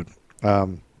got sued.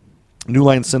 New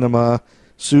Line Cinema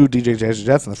sued DJ Jazzy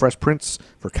Jeff and the Fresh Prince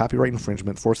for copyright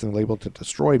infringement, forcing the label to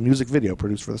destroy a music video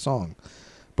produced for the song.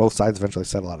 Both sides eventually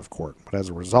settled out of court. But as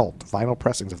a result, vinyl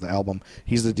pressings of the album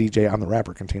He's the DJ, I'm the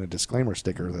Rapper contain a disclaimer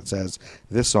sticker that says,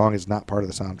 this song is not part of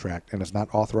the soundtrack and is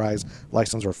not authorized,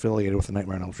 licensed, or affiliated with the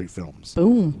Nightmare on Elm Street films.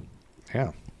 Boom.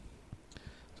 Yeah.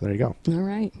 So there you go. All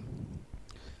right.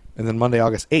 And then Monday,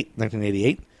 August 8th,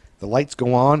 1988, the lights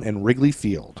go on in Wrigley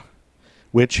Field,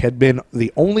 which had been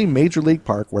the only major league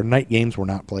park where night games were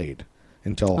not played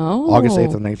until August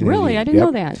 8th of 1988. Really? I didn't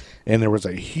know that. And there was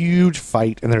a huge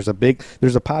fight, and there's a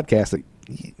podcast that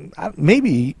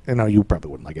maybe, you probably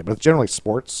wouldn't like it, but it's generally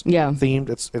sports themed.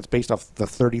 It's based off the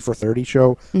 30 for 30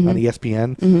 show on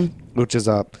ESPN, which is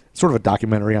a sort of a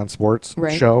documentary on sports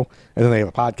show, and then they have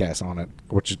a podcast on it,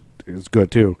 which is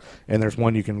good too. And there's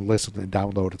one you can listen and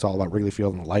download. It's all about Wrigley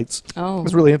Field and the lights. Oh,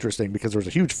 it's really interesting because there was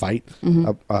a huge fight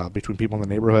between people in the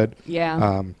neighborhood.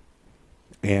 Yeah,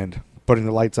 and putting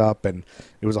the lights up, and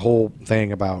it was a whole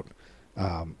thing about.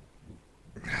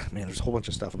 There's a whole bunch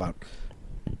of stuff about.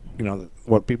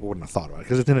 What people wouldn't have thought about it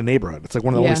because it's in a neighborhood. It's like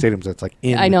one of the only stadiums that's like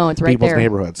in it's right people's there.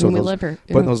 neighborhoods. So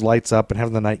putting those lights up and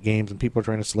having the night games and people are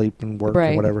trying to sleep and work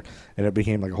or whatever, and it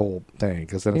became like a whole thing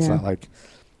because then it's not like,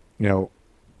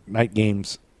 night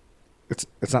games.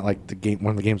 It's not like the game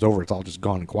when the game's over. It's all just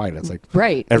gone and quiet. It's like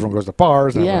everyone goes to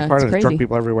bars and there's drunk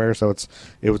people everywhere. So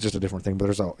it was just a different thing. But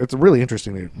it's really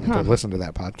interesting to listen to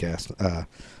that podcast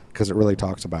because it really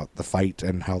talks about the fight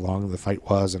and how long the fight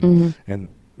was and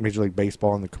Major League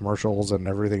Baseball and the commercials and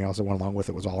everything else that went along with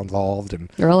it was all involved. And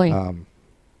really, so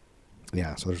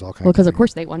there's all kinds. Well, because of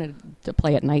course they wanted to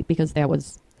play at night because that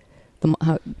was that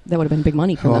would have been big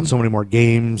money for them. So many more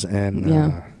games and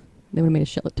they would have made a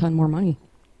shit ton more money.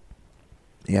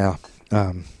 Yeah,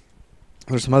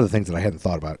 there's some other things that I hadn't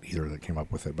thought about either that came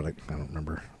up with it, but I don't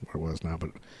remember what it was now.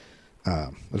 But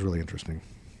it was really interesting.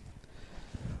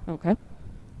 Okay.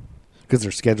 Because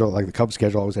their schedule, like the Cubs'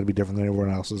 schedule, always had to be different than everyone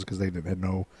else's because they had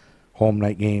no home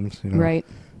night games. Right.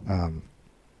 And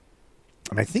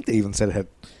I think they even said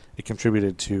it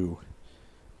contributed to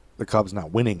the Cubs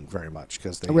not winning very much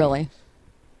because they really.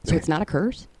 So it's not a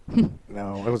curse.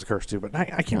 No, it was a curse too, but I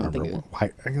can't remember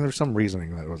why. There's some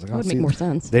reasoning that it was like. That would make more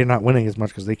sense. They're not winning as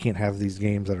much because they can't have these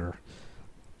games that are.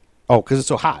 Oh, because it's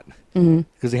so hot.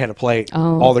 Because they had to play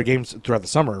all their games throughout the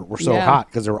summer were so hot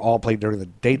because they were all played during the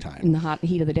daytime. In the hot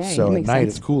heat of the day. So at night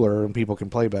it's cooler and people can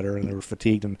play better and they were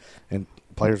fatigued and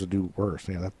players would do worse.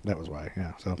 Yeah, that was why.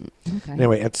 Yeah. So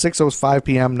anyway, at 6:05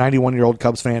 p.m., 91-year-old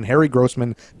Cubs fan Harry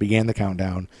Grossman began the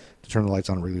countdown to turn the lights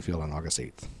on at Wrigley Field on August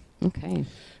 8th. Okay.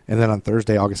 And then on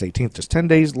Thursday, August 18th, just 10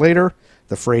 days later,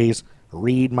 the phrase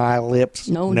Read my lips.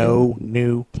 No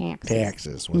new taxes.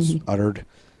 taxes was uttered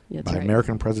That's by right.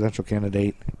 American presidential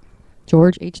candidate.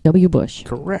 George H.W. Bush.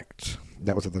 Correct.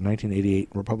 That was at the 1988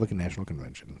 Republican National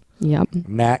Convention. Yep.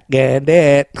 Not gonna do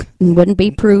it. Wouldn't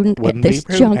be prudent Wouldn't at this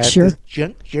be prudent juncture. At this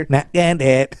juncture. Not gonna do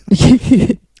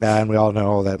it. And we all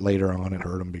know that later on it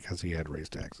hurt him because he had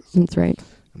raised taxes. That's right.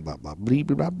 And blah, blah, blee,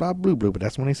 blah, blah, blue, blue. But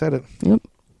that's when he said it. Yep.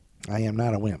 I am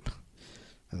not a wimp.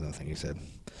 That's another thing he said.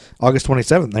 August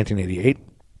 27th, 1988.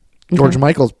 George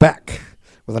Michael's back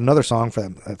with another song for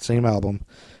that same album.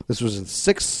 This was his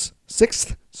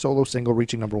sixth solo single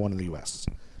reaching number 1 in the U.S.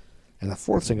 and the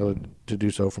 4th single to do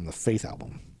so from the Faith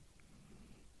album.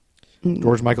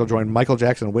 George Michael joined Michael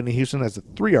Jackson and Whitney Houston as the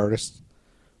 3 artists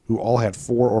who all had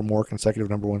 4 or more consecutive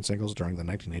number 1 singles during the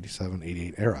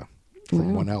 1987-88 era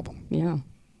from one album. Yeah.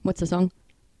 What's the song?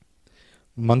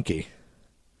 Monkey.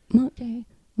 Monkey,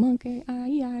 monkey,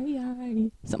 ay.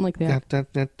 Something like that.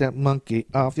 That monkey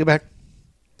off your back.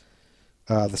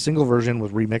 The single version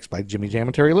was remixed by Jimmy Jam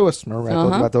and Terry Lewis. Remember I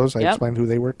told you about those? I explained who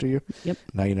they were to you. Yep.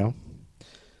 Now you know.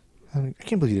 I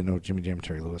can't believe you didn't know Jimmy Jam and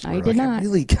Terry Lewis were. I did not.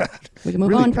 Really, God. We can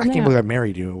move on from I can't that. believe I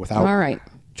married you without All right.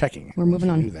 checking. We're moving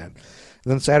on. Do that. And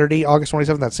then Saturday, August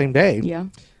 27th, that same day, Yeah.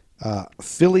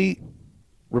 Philly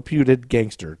reputed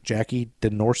gangster Jackie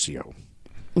DiNorsio,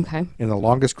 Okay. in the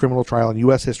longest criminal trial in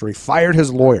U.S. history, fired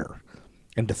his lawyer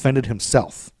and defended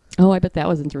himself. Oh, I bet that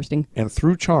was interesting. And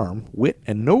through charm, wit,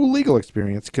 and no legal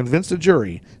experience, convinced a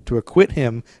jury to acquit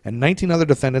him and 19 other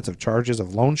defendants of charges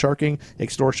of loan sharking,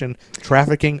 extortion,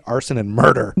 trafficking, arson, and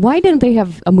murder. Why didn't they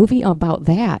have a movie about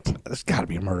that? There's got to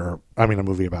be a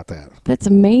movie about that. That's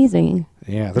amazing.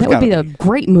 Yeah, That would be a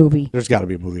great movie. There's got to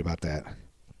be a movie about that.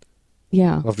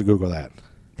 Yeah. I'll have to Google that.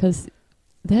 Because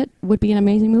that would be an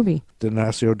amazing movie.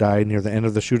 DiNorsio died near the end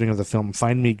of the shooting of the film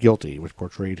Find Me Guilty, which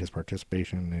portrayed his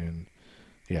participation in...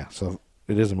 Yeah, so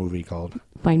it is a movie called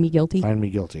Find Me Guilty. Find Me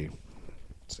Guilty.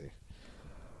 Let's see.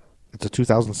 It's a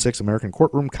 2006 American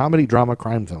courtroom comedy drama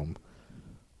crime film.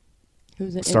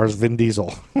 Who's it? Stars Vin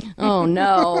Diesel. Oh,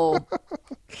 no.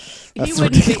 That's He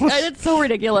wouldn't be. ridiculous. It's so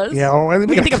ridiculous. Yeah, well, why did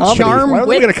we You get a think of comedy? charm, Why did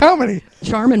we wit? get a comedy?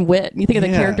 Charm and wit. You think of the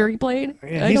Yeah. character he played?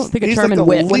 Yeah, I don't think of he's charm like and the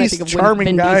wit when I least think of charming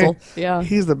Vin guy. Diesel. Yeah.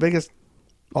 He's the biggest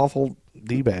awful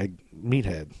D-bag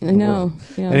meathead. I know.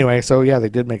 Yeah. Anyway, so yeah, they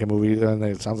did make a movie, and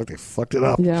it sounds like they fucked it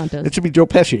up. Yeah, it does. It should be Joe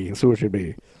Pesci. That's who it should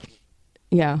be.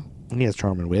 Yeah. And he has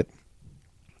charm and wit.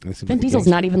 And it seems Vin like a Diesel's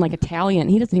gangster. not even like Italian.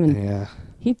 He doesn't even. Yeah,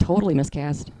 He totally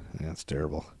miscast. that's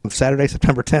terrible. Saturday,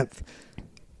 September 10th,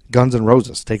 Guns N'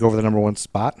 Roses take over the number 1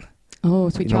 spot. Oh,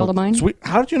 Sweet You know, Child of Mine.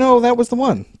 How did you know that was the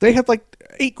one? They had like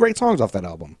 8 great songs off that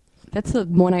album. That's the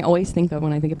one I always think of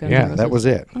when I think of Guns N' Yeah, Roses. that was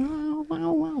it. Oh,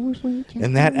 wow, wow, Sweet Child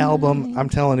And that of album, Mine. I'm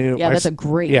telling you. Yeah, that's a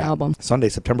great album. Sunday,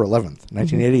 September 11th,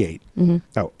 1988.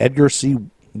 Oh, Edgar C.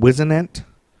 Wisenant.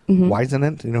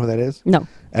 Wisenant, you know who that is? No.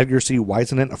 Edgar C.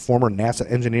 Wisenant, a former NASA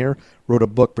engineer, wrote a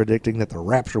book predicting that the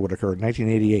rapture would occur in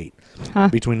 1988 Huh.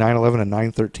 between 9/11 and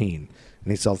 9/13.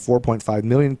 And he sold 4.5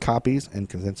 million copies and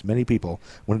convinced many people.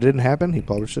 When it didn't happen, he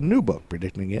published a new book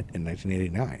predicting it in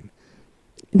 1989.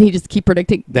 They just keep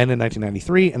predicting. Then in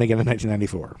 1993 and again in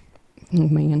 1994. Oh,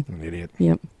 man. An idiot.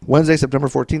 Yep. Wednesday, September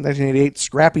 14th, 1988,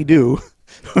 Scrappy Doo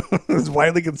is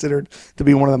widely considered to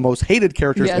be one of the most hated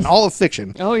characters Yes. in all of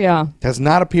fiction. Oh, yeah. Has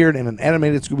not appeared in an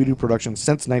animated Scooby-Doo production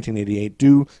since 1988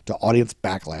 due to audience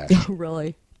backlash.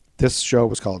 Really? This show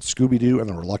was called Scooby-Doo and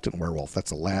the Reluctant Werewolf. That's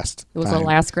the last It was time the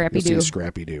last Scrappy you'll see Doo. a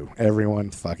Scrappy-Doo. Everyone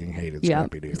fucking hated Yeah.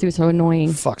 Scrappy-Doo. He was so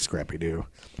annoying. Fuck Scrappy-Doo.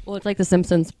 Well, it's like the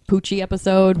Simpsons Poochie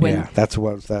episode when. Yeah, that's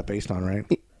what's that based on, right?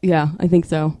 Yeah, I think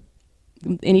so.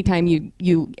 Anytime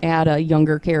you add a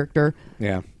younger character,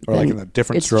 Yeah. Or like then in the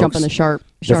Different it's Strokes. jumping the shark.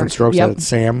 Different Strokes, Yep. it's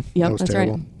Sam. Yep, That was that's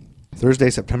terrible. right. Thursday,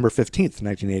 September 15th,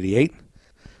 1988.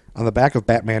 On the back of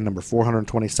Batman number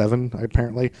 427,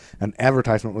 apparently, an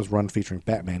advertisement was run featuring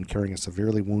Batman carrying a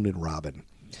severely wounded Robin.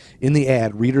 In the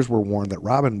ad, readers were warned that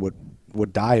Robin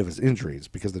would die of his injuries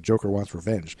because the Joker wants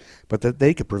revenge, but that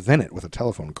they could prevent it with a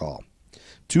telephone call.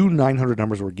 2 900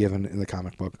 numbers were given in the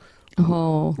comic book,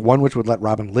 Oh, one which would let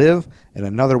Robin live, and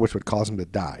another which would cause him to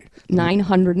die.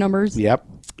 900 numbers. Yep,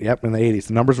 in the 80s.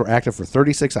 The numbers were active for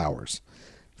 36 hours.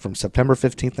 From September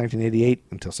 15th, 1988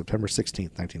 until September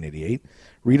 16th, 1988,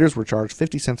 readers were charged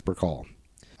 50 cents per call.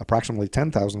 Approximately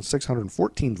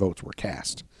 10,614 votes were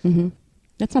cast.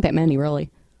 That's not that many, really.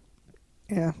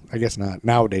 Yeah, I guess not.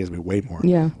 Nowadays, it'd be way more.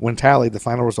 Yeah. When tallied, the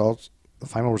final results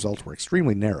were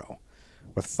extremely narrow,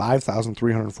 with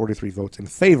 5,343 votes in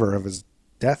favor of his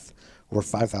death over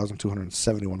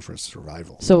 5,271 for his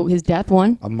survival. So his death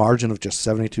won. A margin of just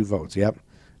 72 votes. Yep.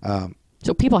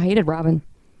 So people hated Robin.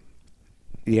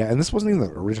 Yeah, and this wasn't even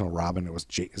the original Robin. It was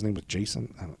his name was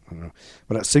Jason. I don't know.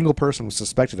 But a single person was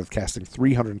suspected of casting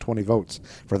 320 votes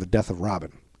for the death of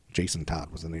Robin. Jason Todd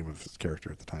was the name of his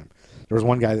character at the time. There was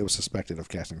one guy that was suspected of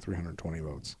casting 320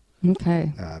 votes.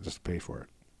 Okay. Just to pay for it.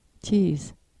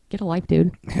 Jeez. Get a life,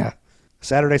 dude. Yeah.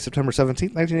 Saturday, September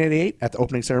 17th, 1988, at the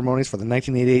opening ceremonies for the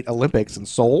 1988 Olympics in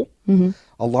Seoul,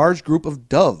 a large group of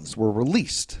doves were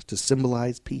released to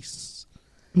symbolize peace.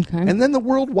 Okay. And then the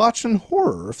world watched in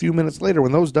horror a few minutes later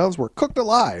when those doves were cooked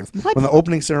alive What? when the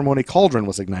opening ceremony cauldron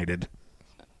was ignited.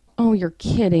 Oh, you're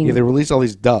kidding. Yeah, they released all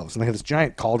these doves, and they had this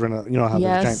giant cauldron. You know how there's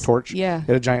a Yes. giant torch? Yeah.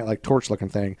 They had a giant like torch-looking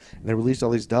thing, and they released all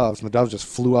these doves, and the doves just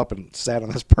flew up and sat on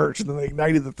this perch, and then they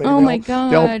ignited the thing. Oh, They my They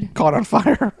all God. caught on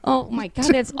fire. Oh, my God.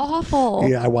 That's awful.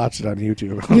 Yeah, I watched it on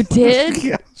YouTube. You did?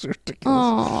 Yeah, it's ridiculous.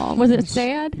 Oh, was it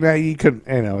sad? Yeah, you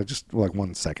couldn't. Just like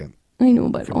 1 second. I know,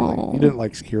 but You didn't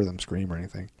like hear them scream or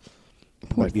anything.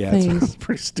 Poor But yeah, things. it's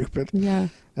pretty stupid. Yeah.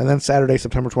 And then Saturday,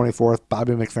 September 24th,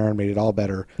 Bobby McFerrin made it all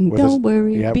better. Don't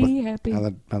worry, be happy.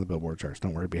 On the Billboard charts.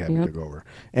 Don't worry, be happy Yep. to go over.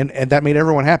 And that made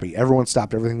everyone happy. Everyone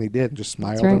stopped everything they did and just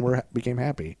smiled right. and became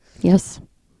happy. Yes.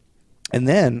 And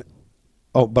then,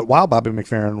 but while Bobby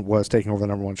McFerrin was taking over the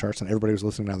number one charts and everybody was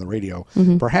listening on the radio,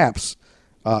 perhaps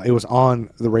it was on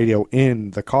the radio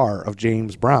in the car of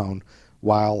James Brown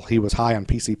while he was high on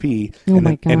PCP Oh and,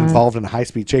 my God. and involved in a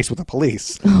high-speed chase with the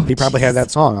police. Oh, he probably had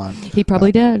that song on. He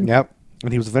probably did. Yep.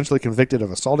 And he was eventually convicted of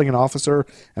assaulting an officer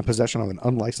and possession of an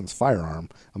unlicensed firearm,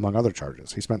 among other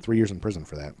charges. He spent 3 years in prison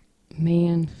for that.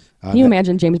 Man. Can you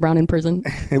imagine James Brown in prison?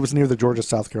 It was near the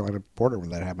Georgia-South Carolina border when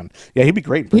that happened. Yeah, he'd be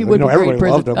great in prison. He would be great in everybody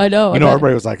prison. loved him. I know, I bet.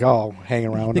 Everybody was like, oh, hanging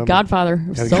around The him. Godfather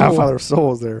of Yeah, the Soul. Godfather of Soul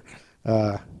was there.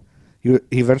 He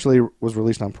eventually was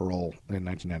released on parole in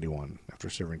 1991 after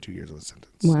serving 2 years of the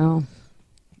sentence. Wow.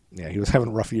 Yeah, he was having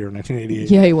a rough year in 1988.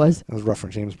 Yeah, he was. It was rough for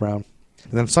James Brown.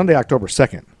 And then Sunday, October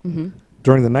 2nd,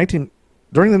 during the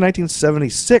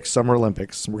 1976 Summer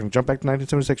Olympics, we're going to jump back to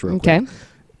 1976 real quick. Okay.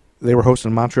 They were hosted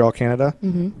in Montreal, Canada.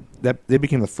 That they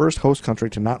became the first host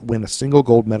country to not win a single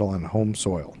gold medal on home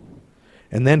soil.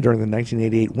 And then during the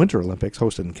 1988 Winter Olympics,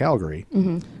 hosted in Calgary,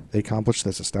 they accomplished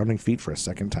this astounding feat for a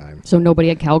second time. So nobody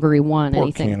at Calgary won Poor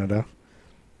anything. Canada.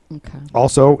 Okay.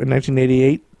 Also, in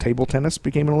 1988, table tennis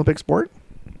became an Olympic sport.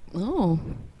 Oh.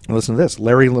 And listen to this.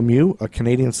 Larry Lemieux, a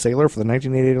Canadian sailor for the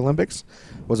 1988 Olympics,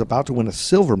 was about to win a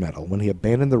silver medal when he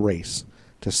abandoned the race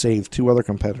to save two other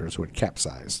competitors who had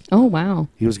capsized. Oh, wow.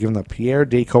 He was given the Pierre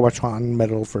de Coubertin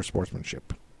Medal for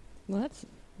Sportsmanship. Well, that's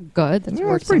good. That's Yeah,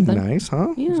 worth that's pretty something. nice,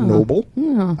 huh? Yeah. It's noble.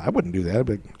 Yeah. I wouldn't do that. I'd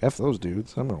be like, F those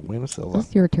dudes. I'm going to win a silver.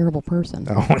 Unless you're a terrible person.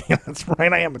 Oh, yeah, that's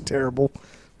right. I am a terrible,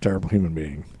 terrible human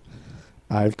being.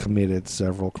 I've committed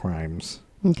several crimes.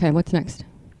 Okay, what's next?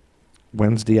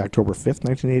 Wednesday, October 5th,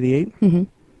 1988.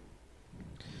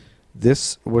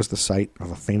 This was the site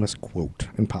of a famous quote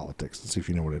in politics. Let's see if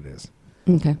you know what it is.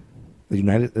 Okay.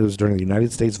 It was during the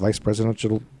United States vice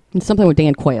presidential It's something with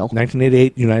Dan Quayle.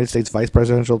 1988 United States vice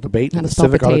presidential debate How in to the spell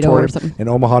Civic potato or Auditorium something. in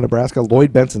Omaha, Nebraska.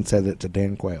 Lloyd Benson said it to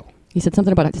Dan Quayle. He said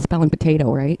something about spelling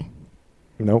potato, right?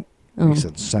 Nope. Oh. He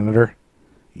said, Senator,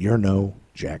 you're no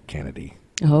Jack Kennedy.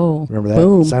 Oh. Remember that?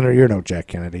 Boom. Senator, you're no Jack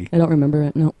Kennedy. I don't remember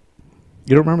it. No.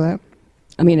 You don't remember that?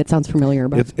 I mean, it sounds familiar,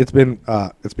 but It's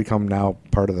become now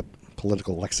part of the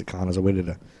political lexicon as a way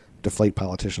to deflate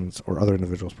politicians or other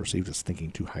individuals perceived as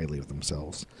thinking too highly of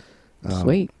themselves.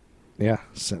 sweet. Yeah.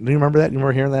 Do you remember that? You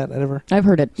remember hearing that ever? I've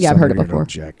heard it. Yeah, I've heard it Senator, you're no before.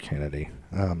 Jack Kennedy.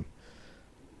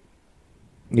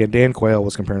 Yeah, Dan Quayle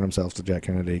was comparing himself to Jack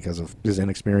Kennedy because of his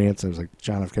inexperience. It was like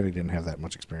John F. Kennedy didn't have that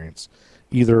much experience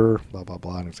either. Blah blah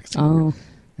blah. And, it was like, Oh.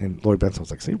 and Lloyd Benson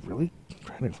was like, "Is he really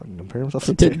trying to fucking compare himself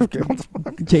to To- JFK? What the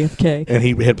fuck?" JFK. And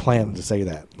he had planned to say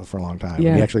that for a long time.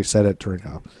 Yeah. He actually said it during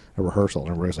a rehearsal,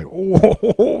 and everybody's like,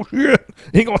 "Oh shit,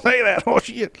 he gonna say that? Oh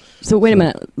shit!" So wait a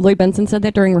minute. Lloyd Benson said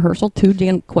that during rehearsal to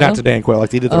Dan Quayle? Not to Dan Quayle,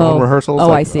 like they did their Oh. own rehearsals. Oh,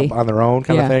 like, I see. on their own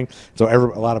kind Yeah. of thing. So a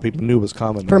lot of people knew it was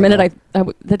coming. For a They're like, minute,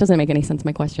 "Oh." that doesn't make any sense,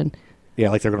 my question. Yeah,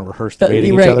 like they're going to rehearse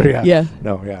debating right, each other. Yeah. yeah.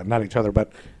 No, yeah, not each other.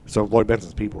 But so Lloyd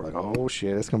Benson's people were like, "Oh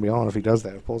shit, it's going to be on if he does that,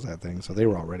 if he pulls that thing." So they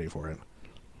were all ready for it.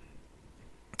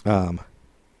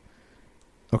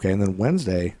 Okay, and then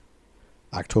Wednesday,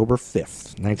 October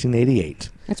 5th, 1988.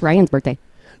 That's Ryan's birthday.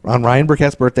 On Ryan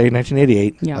Burkett's birthday in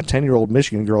 1988, Yeah. a 10-year-old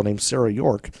Michigan girl named Sarah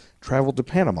York traveled to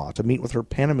Panama to meet with her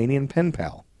Panamanian pen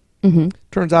pal.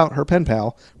 Turns out her pen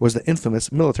pal was the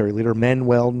infamous military leader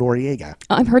Manuel Noriega.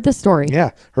 I've heard this story.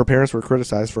 Yeah, her parents were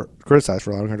criticized for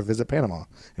allowing her to visit Panama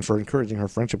and for encouraging her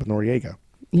friendship with Noriega.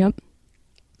 Yep.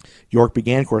 York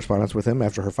began correspondence with him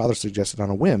after her father suggested on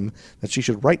a whim that she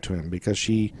should write to him because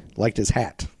she liked his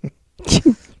hat.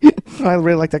 Oh, I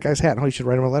really like that guy's hat. Oh, you should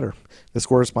write him a letter. This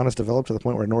correspondence developed to the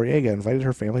point where Noriega invited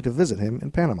her family to visit him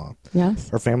in Panama. Yes.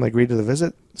 Her family agreed to the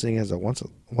visit, seeing it as a once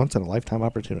in a lifetime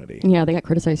opportunity. Yeah, they got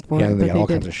criticized for it. Yeah, and they but got all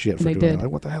did. kinds of shit for They doing did. that.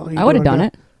 Like, what the hell are you I would have doing done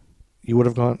like it. that? You would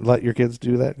have gone, let your kids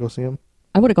do that, go see him?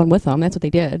 I would have gone with them. That's what they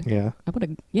did. Yeah. I would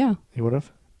have. Yeah. You would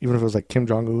have? Even if it was like Kim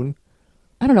Jong-un?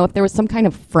 I don't know if there was some kind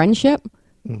of friendship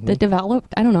that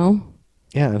developed. I don't know.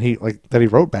 Yeah, and he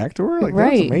wrote back to her? Like, that's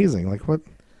Right. amazing. Like, what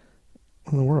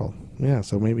in the world? Yeah,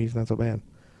 so maybe he's not so bad.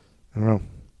 I don't know.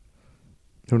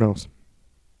 Who knows?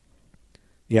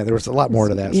 Yeah, there was a lot more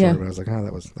to that story, Yeah. but I was like,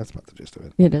 that's about the gist of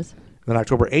it. It is. Then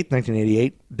October 8th,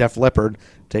 1988, Def Leppard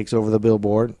takes over the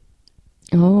Billboard.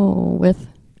 Oh, with.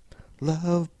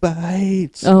 Love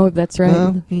bites. Oh, that's right.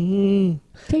 Love me.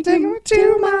 Take me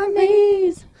to my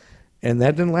knees. And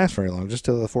that didn't last very long, just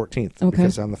till the 14th. Okay.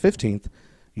 Because on the 15th,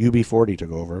 UB40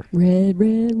 took over. Red,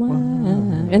 red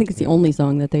wine. I think it's the only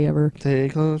song that they ever. Stay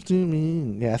close to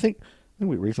me. Yeah, I think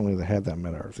we recently had that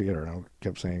at our theater, and I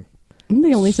kept saying.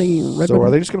 They only sing Red, So Red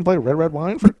are they just going to play Red Red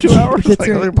Wine for 2 hours? That's like, right.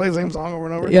 Are they going to play the same song over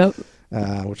and over? Yep.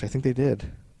 Which I think they did.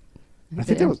 I They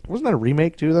think that did. wasn't that a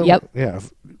remake too, though? Yep. Yeah.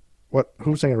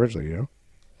 Who sang it originally? You know?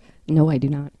 No, I do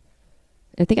not.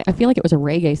 I feel like it was a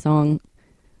reggae song,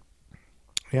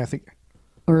 Yeah, I think.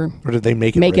 or Or did they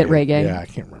make it? Make it reggae. Yeah, I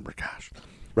can't remember. Gosh,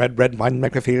 Red Red Wine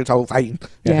make me feel so fine.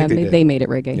 yeah, I think they did. made it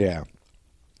reggae. Yeah.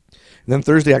 And then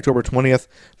Thursday, October 20th,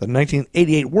 the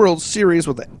 1988 World Series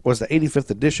was the 85th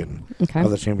edition Okay. of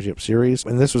the championship series,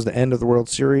 and this was the end of the World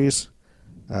Series.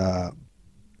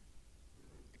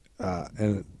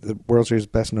 And the World Series is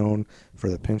best known for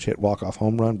the pinch hit walk-off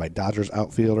home run by Dodgers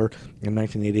outfielder in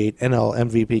 1988 NL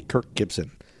MVP Kirk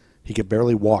Gibson. He could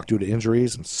barely walk due to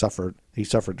injuries and he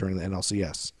suffered during the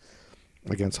NLCS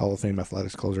against Hall of Fame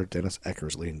Athletics closer Dennis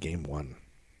Eckersley in Game 1.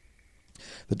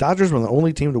 The Dodgers were the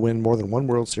only team to win more than one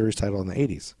World Series title in the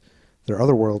 80s. Their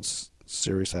other World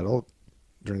Series title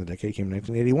during the decade came in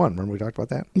 1981. Remember we talked about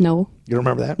that? No. You don't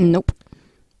remember that? Nope.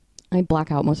 I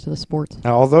black out most of the sports.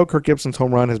 Now, although Kirk Gibson's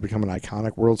home run has become an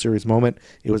iconic World Series moment,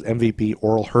 it was MVP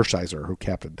Oral Hershiser who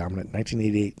capped a dominant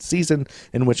 1988 season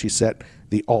in which he set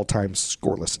the all-time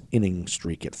scoreless inning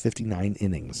streak at 59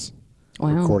 innings.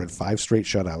 Wow. Recorded 5 straight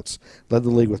shutouts, led the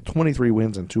league with 23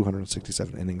 wins and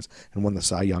 267 innings, and won the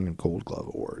Cy Young and Gold Glove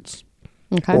awards.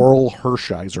 Okay. Oral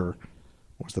Hershiser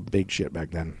was the big shit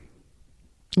back then.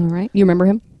 All right. You remember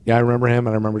him? Yeah, I remember him,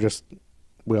 and I remember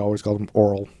we always called him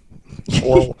Oral.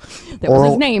 Oral. That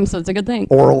was his name, so it's a good thing.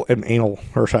 Oral and anal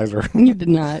Hershiser. You did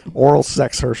not. Oral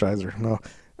sex Hershiser. No,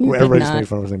 You did everybody just not. made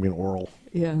fun of his name being Oral.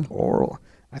 Yeah. Oral.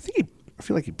 I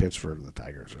feel like he pitched for the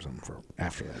Tigers or something for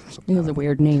after that. Or something. It was a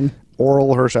weird name.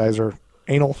 Oral Hershiser.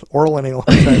 Oral and anal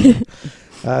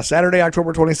Hershiser. Saturday,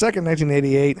 October 22nd,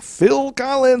 1988. Phil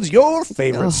Collins, your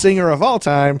favorite singer of all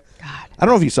time. God. I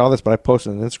don't know if you saw this, but I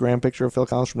posted an Instagram picture of Phil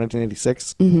Collins from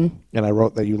 1986, and I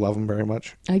wrote that you love him very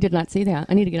much. I did not see that.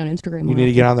 I need to get on Instagram. You need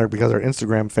to get on there because our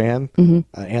Instagram fan,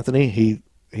 Anthony,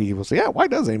 he will say, yeah, why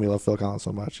does Amy love Phil Collins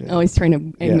so much? Yeah. Oh, he's trying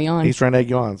to egg me on. He's trying to egg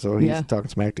you on, so he's Yeah. talking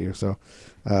smack to you. So,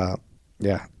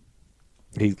 yeah,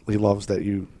 he loves that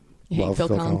you Hate love Phil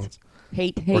Phil Collins. Collins.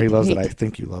 Hate. Or he loves hate. that I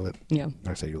think you love it. Yeah.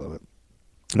 I say you love it.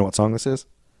 You know what song this is?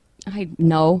 I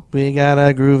know. We got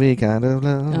a groovy kind of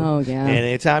love. Oh, yeah.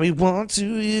 Anytime you want to,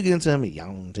 you can tell me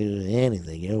on to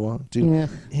anything you want to. Yeah.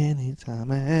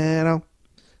 Anytime at all.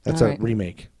 That's All a right.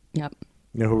 remake. Yep.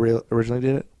 You know who originally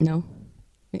did it? No.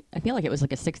 I feel like it was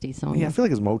like a 60s song. Yeah, I feel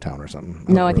like it's Motown or something.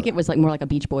 No, I think it was like more like a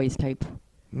Beach Boys type.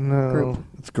 No, group.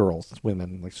 it's girls. It's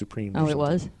women, like Supreme. or Oh, it something.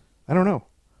 was? I don't know.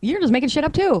 You're just making shit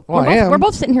up, too. Well, I am. We're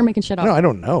both sitting here making shit up. No, I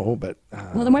don't know, but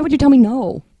Well, then why would you tell me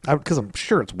no? because I'm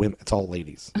sure it's women. It's all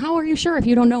ladies. How are you sure if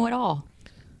you don't know at all?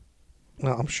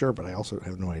 Well, I'm sure, but I also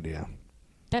have no idea.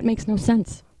 That makes no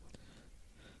sense.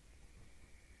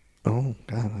 Oh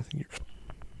God, I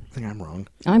think I'm wrong.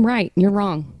 I'm right. You're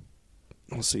wrong.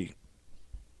 We'll see.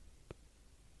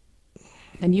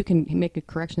 And you can make a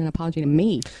correction and apology to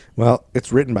me. Well,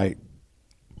 it's written by.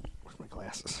 Where's my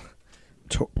glasses?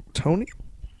 Tony.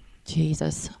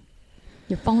 Jesus.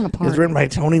 You're falling apart. It's written by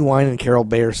Tony Wine and Carol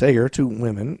Bayer Sager, 2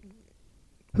 women.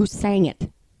 Who sang it?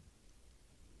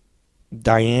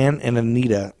 Diane and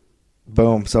Anita.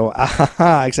 Boom. So,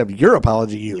 accept your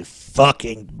apology, you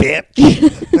fucking bitch.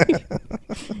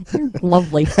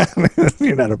 Lovely.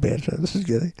 You're not a bitch. I'm just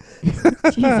kidding.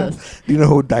 Jesus. Do you know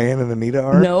who Diane and Anita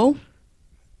are? No?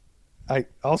 I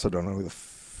also don't know who the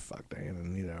fuck Diane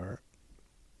and Anita are.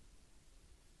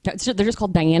 They're just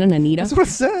called Diane and Anita? That's what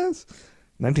it says.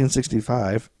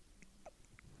 1965.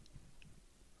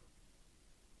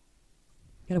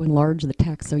 Got to enlarge the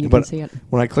text so you can But see it.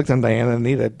 when I clicked on Diana and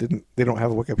Anita, they don't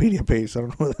have a Wikipedia page, so I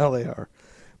don't know who the hell they are.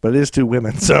 but it is two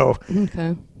women. So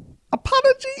Okay.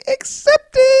 apology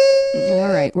accepted.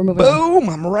 All right, we're moving on. Boom!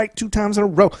 I'm right 2 times in a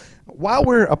row. While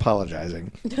we're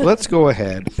apologizing, let's go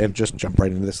ahead and just jump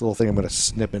right into this little thing I'm going to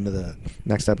snip into the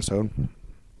next episode.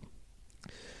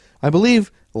 I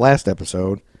believe last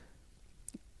episode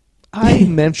I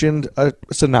mentioned a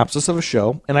synopsis of a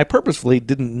show, and I purposefully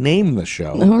didn't name the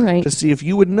show All right. to see if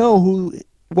you would know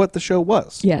what the show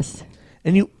was. Yes.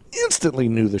 And you instantly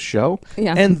knew the show,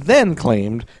 Yeah. and then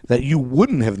claimed that you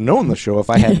wouldn't have known the show if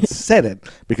I hadn't said it,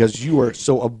 because you are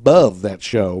so above that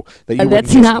show that you That's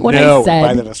wouldn't not what I know said.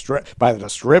 by the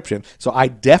description. So I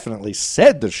definitely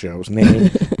said the show's name,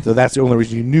 so that's the only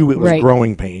reason you knew it was Right.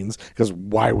 Growing Pains, because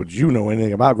why would you know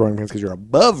anything about Growing Pains, because you're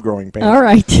above Growing Pains. All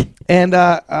right.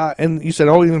 And you said,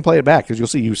 oh, even play it back, because you'll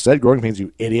see you said Growing Pains,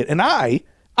 you idiot. And I,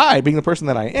 being the person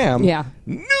that I am, Yeah.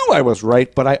 knew I was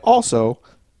right, but I also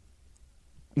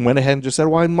went ahead and just said,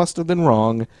 well, I must have been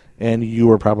wrong, and you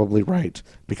were probably right,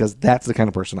 because that's the kind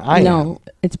of person I am. No,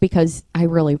 it's because I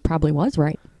really probably was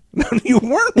right. No, you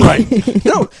weren't right.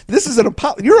 No, this is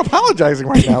you're apologizing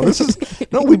right now.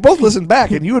 No, we both listened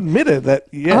back, and you admitted that,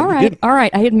 yeah, All you right. didn't. All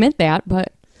right. I admit that,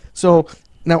 but So,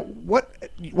 now,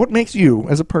 what makes you,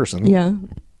 as a person, yeah.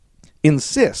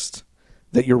 insist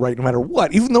that you're right no matter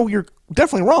what, even though you're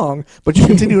definitely wrong, but you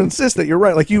continue to insist that you're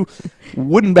right? Like, you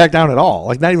wouldn't back down at all.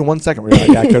 Like, not even 1 second where you're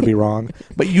like, yeah, I could be wrong.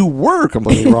 But you were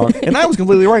completely wrong, and I was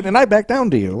completely right, and I backed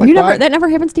down to you. Like, why? That never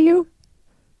happens to you?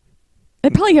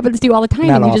 It probably happens to you all the time,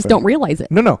 Not and you just often. don't realize it.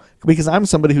 No, because I'm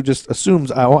somebody who just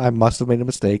assumes, oh, I must have made a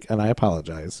mistake, and I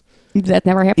apologize. That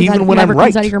never happens. Even That when I'm never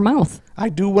comes right. out of your mouth. I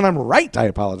do when I'm right. I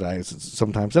apologize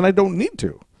sometimes, and I don't need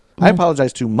to. I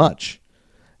apologize too much.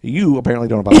 You apparently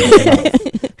don't apologize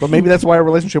enough. But maybe that's why our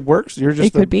relationship works. You're just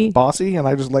It could be. bossy, and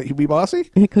I just let you be bossy.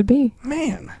 It could be.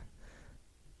 Man.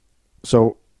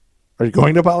 So, are you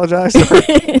going to apologize?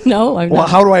 No, I'm Well, not.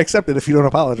 how do I accept it if you don't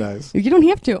apologize? You don't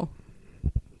have to.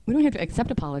 We don't have to accept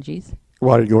apologies.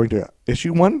 Well, are you going to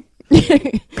issue one?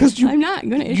 Because I'm not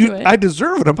going to issue it. I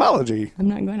deserve an apology. I'm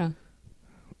not going to.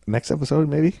 Next episode,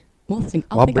 maybe. We'll think.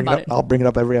 I'll think bring about it it. up. I'll bring it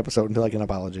up every episode until I get an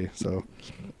apology. So,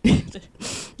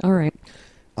 All right.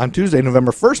 on Tuesday,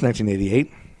 November 1st,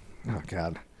 1988. Oh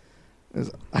God,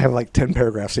 I have like 10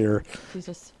 paragraphs here.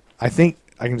 Jesus. I think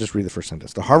I can just read the first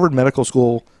sentence. The Harvard Medical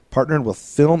School partnered with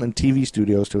film and TV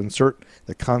studios to insert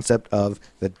the concept of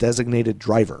the designated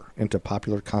driver into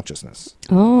popular consciousness.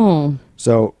 Oh.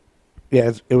 So,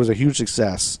 yeah, it was a huge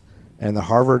success, and the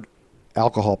Harvard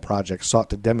Alcohol Project sought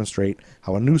to demonstrate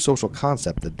how a new social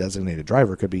concept, the designated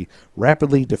driver, could be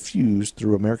rapidly diffused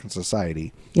through American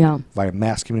society Yeah. via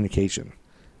mass communication.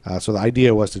 So the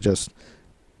idea was to just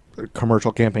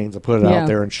commercial campaigns to put it Yeah. out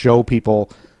there and show people,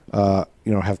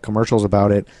 have commercials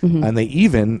about it. Mm-hmm. And they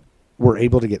even were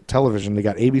able to get television. They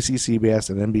got ABC, CBS,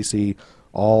 and NBC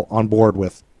all on board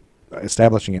with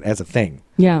establishing it as a thing.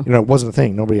 Yeah. It wasn't a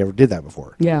thing. Nobody ever did that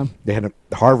before. Yeah. They had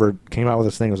Harvard came out with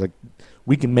this thing. It was like,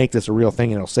 we can make this a real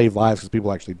thing and it'll save lives because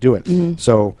people actually do it. Mm-hmm.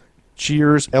 So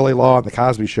Cheers, LA Law, and The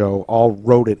Cosby Show all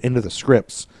wrote it into the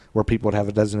scripts where people would have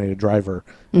a designated driver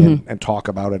and talk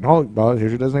about it. And, oh, well,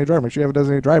 here's your designated driver. Make sure you have a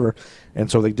designated driver.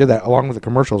 And so they did that along with the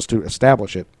commercials to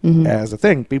establish it as a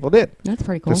thing. People did That's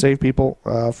pretty cool. to save people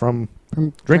from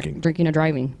drinking. Drinking or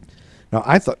driving. Now,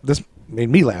 I thought this made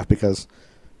me laugh because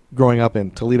growing up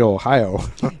in Toledo, Ohio,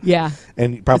 Yeah.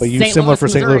 and probably you St. similar Louis, for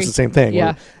St. Louis, Missouri. the same thing. Yeah.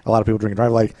 Where a lot of people drink and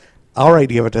drive. Like, our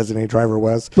idea of a designated driver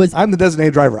was I'm the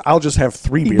designated driver. I'll just have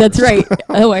 3 beers. That's right.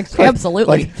 Oh,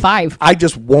 absolutely. 5. I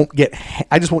just won't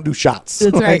do shots.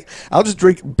 That's right. I'll just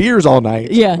drink beers all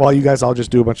night. Yeah. While you guys all just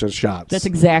do a bunch of shots. That's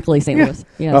exactly St. Louis.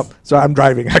 Yes. Oh, so I'm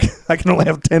driving. I can only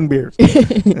have 10 beers.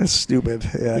 That's stupid.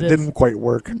 Yeah, it It is. didn't quite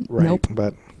work right. Nope.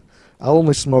 But I'll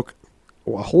only smoke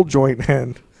a whole joint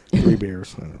and 3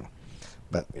 beers. I don't know.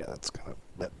 But yeah, that's kind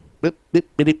of beep,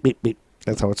 beep, beep, beep, beep.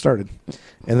 That's how it started.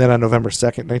 And then on November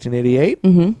 2nd, 1988,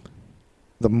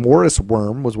 the Morris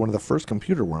worm was one of the first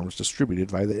computer worms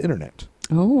distributed via the internet.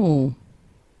 Oh.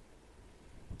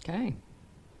 Okay.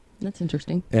 That's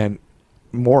interesting. And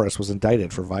Morris was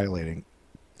indicted for violating.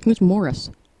 Who's Morris?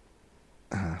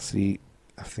 I think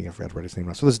I forgot to write his name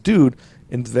now. So this dude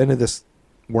invented this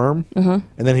worm, Uh-huh.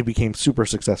 and then he became super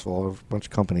successful of a bunch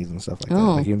of companies and stuff like that.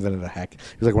 Oh. Like he invented a hack.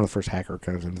 He was like one of the first hacker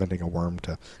kind of inventing a worm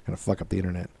to kind of fuck up the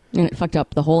internet. And it fucked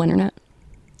up the whole internet?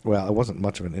 Well, it wasn't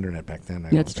much of an internet back then.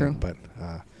 That's don't think, true.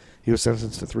 But he was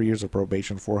sentenced to 3 years of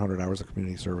probation, 400 hours of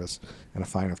community service, and a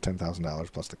fine of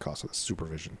 $10,000 plus the cost of the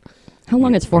supervision. How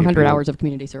long is 400 appealed. hours of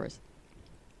community service?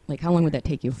 Like, how long would that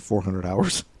take you? 400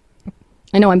 hours.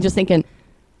 I know, I'm just thinking,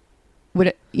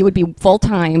 it would be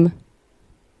full-time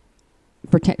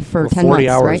for 10 40 months,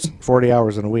 hours, right? 40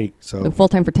 hours in a week. So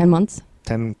Full-time for 10 months?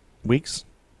 10 weeks.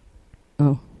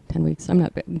 Oh, 10 weeks. I'm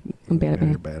bad at You're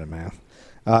math. bad at math.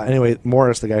 Anyway,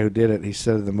 Morris, the guy who did it, he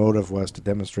said the motive was to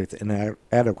demonstrate the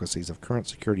inadequacies of current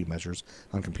security measures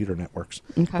on computer networks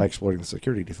by exploiting the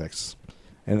security defects.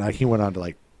 And he went on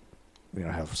to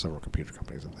have several computer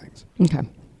companies and things. Okay.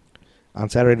 On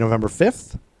Saturday, November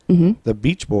 5th, the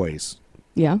Beach Boys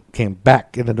came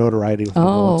back into notoriety with the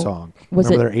number one song.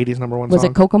 Remember their 80s number one song? Was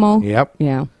it Kokomo? Yep.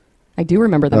 Yeah. I do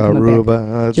remember them coming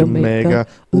Aruba, back. Jamaica.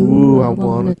 Ooh, I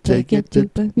want to take it to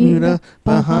Bermuda,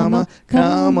 Bahama.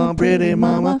 Come on, pretty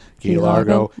mama. Key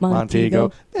Largo,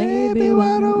 Montego. Baby,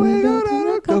 why don't we go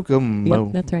to Kokomo?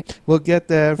 Yep, that's right. We'll get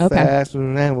there fast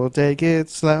and then we'll take it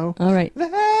slow. All right.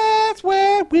 That's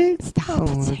where we Stop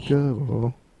singing.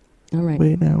 go. All right.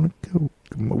 Way down to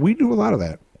Kokomo. We do a lot of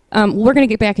that. We're going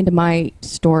to get back into my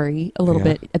story a little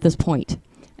bit at this point.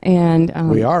 And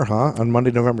we are, huh? On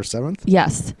Monday, November 7th?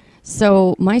 Yes.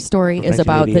 So my story is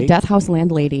about the 1988? death house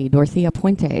landlady, Dorothea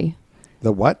Puente.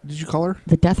 The what did you call her?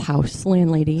 The death house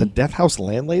landlady. The Death House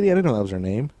Landlady? I didn't know that was her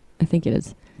name. I think it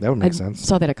is. That would make I sense.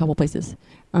 saw that a couple places.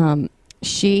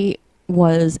 She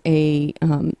was a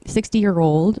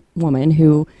 60-year-old woman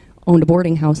who owned a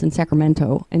boarding house in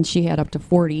Sacramento, and she had up to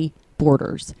 40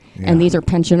 boarders. Yeah. And these are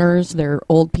pensioners. They're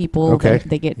old people. Okay.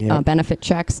 They get Yep. benefit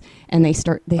checks, and they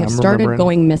have I'm started remembering.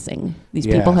 going missing. These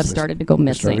people have Yes, started to go They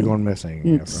missing. started going missing.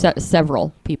 And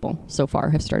several people so far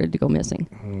have started to go missing.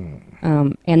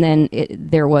 And then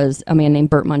there was a man named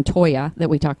Bert Montoya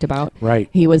that we talked about. Right.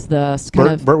 He was the kind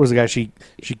of... Bert was the guy she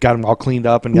got him all cleaned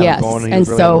up and got him going. And he and was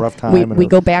really having a rough so time. we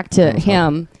go back to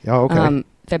him. Oh, okay.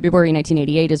 February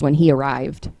 1988 is when he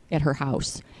arrived at her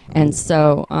house. And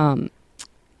so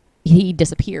he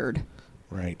disappeared.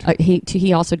 Right.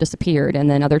 He also disappeared,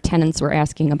 and then other tenants were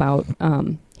asking about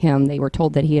him. They were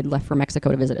told that he had left for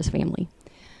Mexico to visit his family.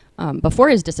 Before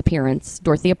his disappearance,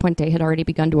 Dorothea Puente had already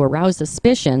begun to arouse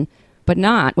suspicion, but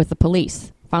not with the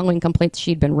police. Following complaints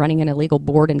she'd been running an illegal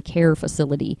board and care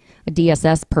facility, a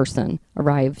DSS person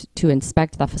arrived to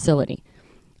inspect the facility.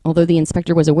 Although the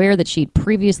inspector was aware that she'd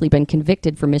previously been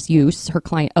convicted for misuse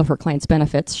of her client's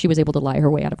benefits, she was able to lie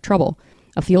her way out of trouble.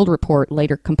 A field report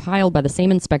later compiled by the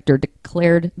same inspector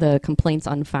declared the complaints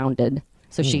unfounded.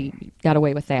 So she got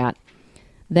away with that.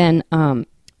 Then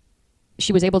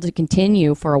she was able to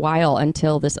continue for a while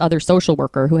until this other social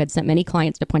worker who had sent many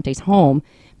clients to Puente's home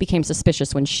became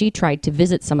suspicious when she tried to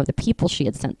visit some of the people she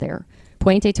had sent there.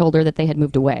 Puente told her that they had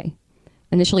moved away.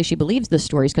 Initially, she believes the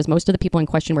stories because most of the people in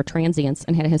question were transients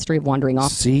and had a history of wandering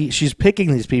off. See, she's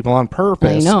picking these people on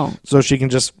purpose. I know. So she can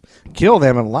just kill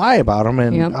them and lie about them.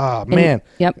 And, man.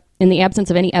 In the absence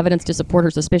of any evidence to support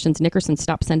her suspicions, Nickerson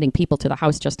stopped sending people to the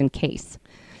house just in case.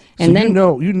 And So then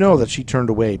you know that she turned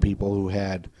away people who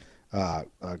had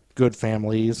good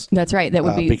families. That's right. That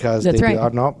would be because that's they'd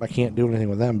right. be, no, I can't do anything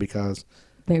with them because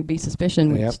There would be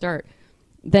suspicion would Yep. start.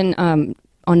 Then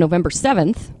on November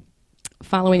 7th,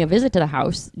 following a visit to the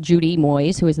house, Judy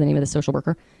Moyes, who is the name of the social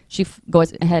worker, she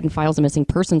goes ahead and files a missing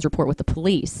persons report with the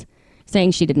police,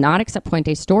 saying she did not accept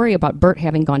Puente's story about Bert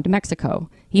having gone to Mexico.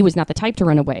 He was not the type to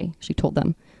run away, she told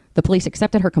them. The police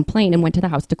accepted her complaint and went to the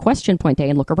house to question Puente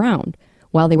and look around.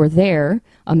 While they were there,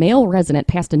 a male resident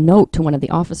passed a note to one of the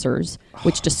officers,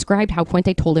 which described how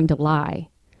Puente told him to lie.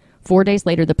 4 days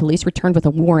later, the police returned with a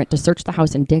warrant to search the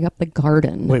house and dig up the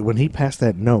garden. Wait, when he passed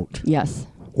that note, Yes.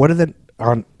 what did that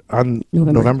on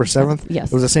November 7th?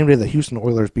 Yes. It was the same day the Houston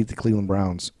Oilers beat the Cleveland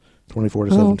Browns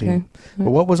 24-17. okay.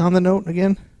 But what was on the note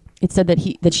again? It said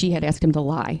that she had asked him to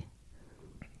lie.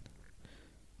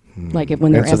 Like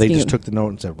when they're And so they asking just took the note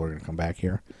and said, we're going to come back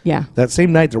here. Yeah. That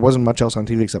same night, there wasn't much else on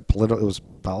TV except it was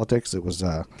politics. It was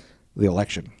the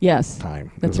election Yes.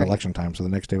 time. It That's was right. election time, so the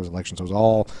next day was election. So it was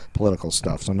all political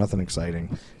stuff, so nothing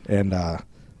exciting. And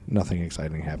nothing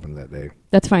exciting happened that day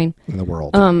That's fine. in the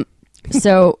world.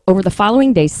 So over the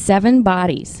following day, 7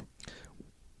 bodies,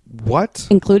 What?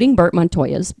 including Bert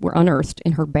Montoya's, were unearthed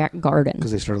in her back garden.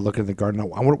 Because they started looking at the garden. I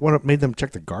wonder what made them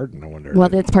check the garden, I wonder. Well,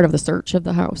 that's part of the search of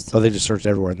the house. So they just searched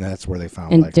everywhere, and that's where they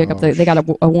found And like, dig up they got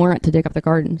a warrant to dig up the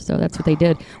garden, so that's what they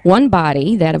did. One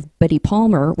body, that of Betty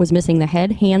Palmer, was missing the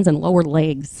head, hands, and lower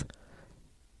legs.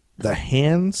 the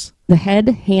hands. The head,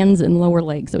 hands, and lower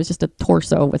legs. It was just a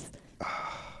torso with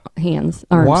hands,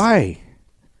 arms. Why?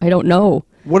 I don't know.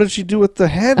 What did she do with the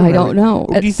head? I don't know.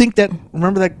 Do you think that?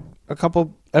 Remember that a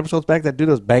couple episodes back, that dude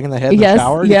was banging the head in Yes, the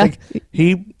shower? yeah. You think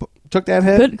he took that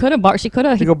head? Could have. She could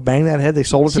have. They go bang that head. They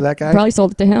sold it to that guy. Probably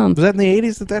sold it to him. Was that in the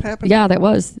 80s that happened? Yeah, that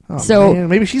was. Oh, So man,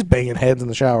 maybe she's banging heads in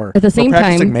the shower. At the Or same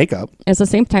practicing time- makeup. at the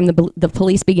same time, the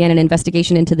police began an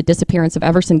investigation into the disappearance of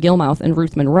Everson Gilmouth and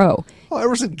Ruth Monroe. Oh,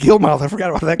 Everson Gilmouth. I forgot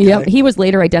about that guy. Yep, he was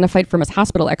later identified from his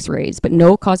hospital x-rays, but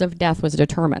no cause of death was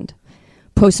determined.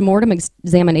 Post-mortem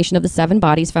examination of the 7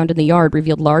 bodies found in the yard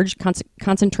revealed large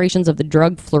concentrations of the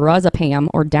drug flurazepam,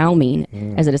 or Dalmine,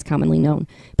 as it is commonly known.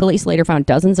 Police later found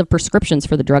dozens of prescriptions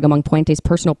for the drug among Puente's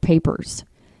personal papers.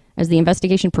 As the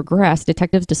investigation progressed,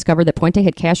 detectives discovered that Puente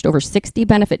had cashed over 60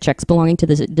 benefit checks belonging to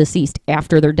the deceased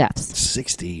after their deaths.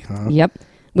 60, huh? Yep.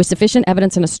 With sufficient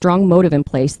evidence and a strong motive in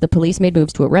place, the police made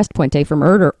moves to arrest Puente for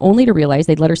murder, only to realize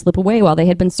they'd let her slip away while they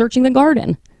had been searching the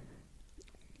garden.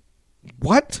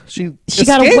 What? She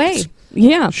got away.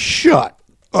 Yeah. Shut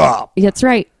up. That's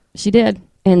right. She did.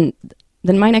 And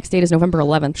then my next date is November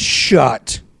 11th.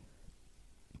 Shut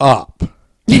up.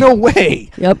 No way.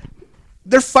 Yep.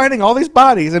 They're finding all these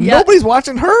bodies and Yep. nobody's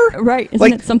watching her. Right. Isn't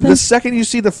like it something? the second you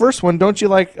see the first one, don't you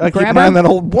keep an Grab eye her? on that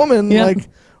old woman? Yep. Like,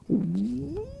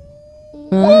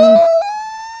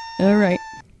 All right.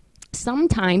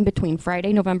 Sometime between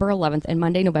Friday, November 11th and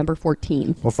Monday, November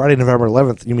 14th. well, Friday, November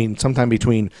 11th. You mean sometime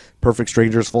between Perfect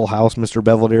Strangers, Full House, Mr.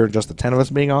 Belvedere, and Just the 10 of Us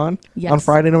being on Yes. on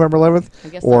Friday, November 11th? I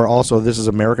guess Or so. also This Is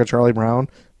America, Charlie Brown,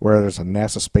 where there's a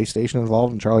NASA space station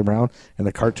involved in Charlie Brown, and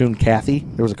the cartoon Kathy.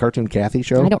 There was a cartoon Kathy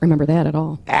show. I don't remember that at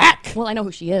all. Ack. Well, I know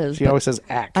who she is. She but always says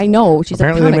ack. I know. She's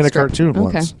Apparently a they comic made a strip. cartoon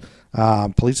Okay.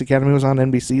 once. Police Academy was on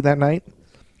NBC that night.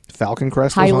 Falcon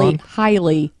Crest was Highly, on.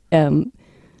 highly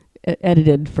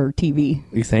edited for TV.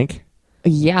 You think?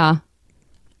 Yeah.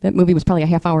 That movie was probably a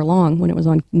half hour long when it was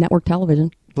on network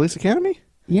television. Police Academy?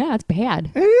 Yeah, it's bad.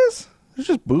 It is. It's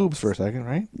just boobs for a second,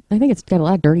 right? I think it's got a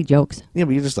lot of dirty jokes. Yeah,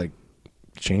 but you just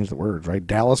change the words, right?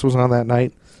 Dallas was on that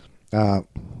night. But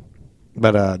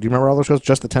do you remember all those shows?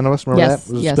 Just the 10 of Us? Remember Yes,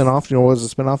 that? It was yes. a spinoff. You know what it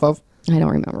was a spinoff of? I don't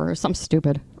remember. It was something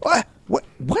stupid. What?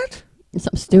 What?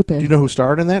 Something stupid. Do you know who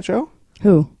starred in that show?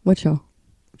 Who? What show?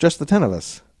 Just the 10 of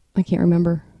Us. I can't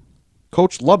remember.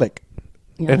 Coach Lubbock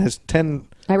Yeah. and his 10...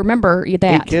 I remember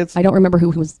that. 8 kids? I don't remember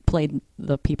who played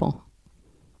the people.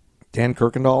 Dan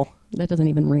Kirkendall, That doesn't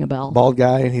even ring a bell. bald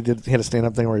guy, and he had a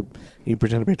stand-up thing where he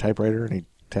pretended to be a typewriter, and he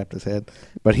tapped his head.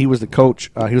 But he was the coach.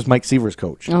 He was Mike Seaver's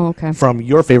coach. Oh, okay. From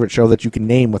your favorite show that you can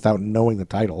name without knowing the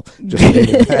title. Just naming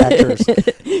the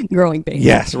actors. Growing Pains.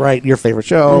 Yes, right. Your favorite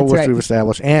show, That's which right. we've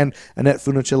established. And Annette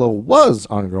Funicello was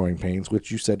on Growing Pains, which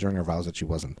you said during our vows that she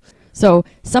wasn't. So,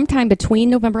 sometime between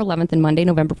November 11th and Monday,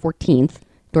 November 14th,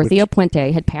 Dorothea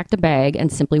Puente had packed a bag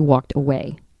and simply walked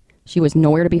away. She was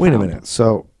nowhere to be Wait found. a minute.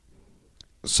 So,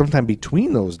 sometime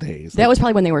between those days, That was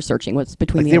probably when they were searching, was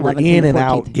between the they were 11th in and and the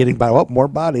 14th. out, getting by more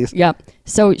bodies. Yep.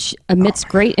 So, amidst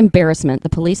great embarrassment, the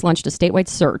police launched a statewide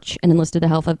search and enlisted the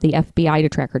help of the FBI to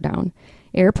track her down.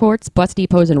 Airports, bus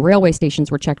depots, and railway stations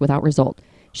were checked without result.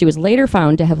 She was later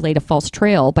found to have laid a false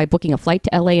trail by booking a flight to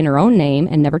LA in her own name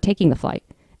and never taking the flight.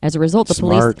 As a result,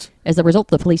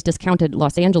 the police discounted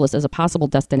Los Angeles as a possible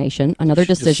destination, another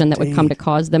decision that would come to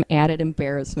cause them added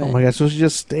embarrassment. Oh my gosh, so she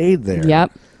just stayed there.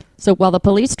 Yep. So while the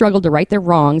police struggled to right their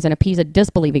wrongs and appease a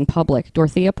disbelieving public,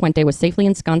 Dorothea Puente was safely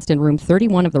ensconced in room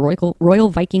 31 of the Royal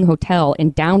Viking Hotel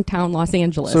in downtown Los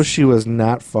Angeles. So she was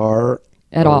not far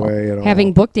at all. away at all.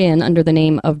 Having booked in under the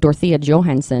name of Dorothea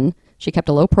Johansson, she kept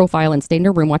a low profile and stayed in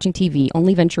her room watching TV,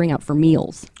 only venturing out for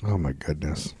meals. Oh my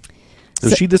goodness. So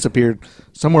she disappeared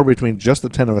somewhere between Just the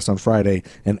 10 of Us on Friday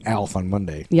and Alf on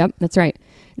Monday. Yep, that's right.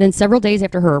 Then several days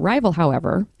after her arrival,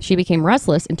 however, she became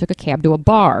restless and took a cab to a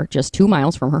bar just 2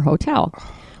 miles from her hotel.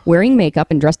 Wearing makeup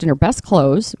and dressed in her best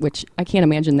clothes, which I can't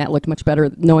imagine that looked much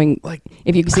better knowing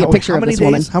if you can see a picture of this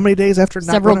woman. How many days after?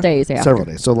 Several days after. Several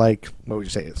days. So what would you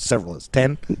say? Several is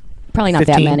 10? Probably not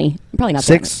 15? that many. Probably not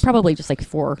 6? that many. Probably just like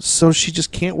 4. So she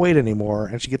just can't wait anymore,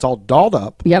 and she gets all dolled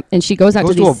up. Yep, and she goes out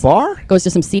Goes to to these a bar? Goes to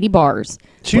some seedy bars.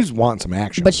 She's wanting some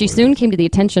action. But she soon came to the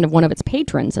attention of one of its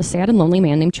patrons, a sad and lonely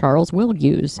man named Charles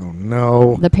Wilhuse. Oh,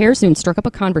 no. The pair soon struck up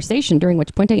a conversation during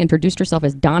which Puente introduced herself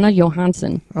as Donna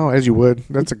Johansson. Oh, as you would.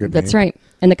 That's a good That's name. right.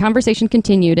 And the conversation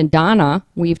continued, and Donna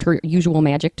weaved her usual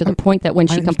magic to the point that when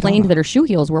she name's complained Donna. that her shoe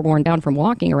heels were worn down from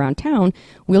walking around town,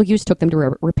 Wilhuse took them to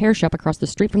a repair shop across the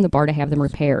street from the bar to have them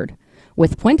repaired.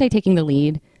 With Puente taking the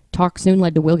lead, talk soon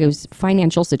led to Wilhuse's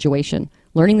financial situation.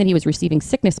 Learning that he was receiving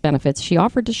sickness benefits, she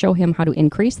offered to show him how to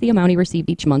increase the amount he received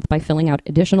each month by filling out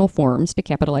additional forms to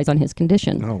capitalize on his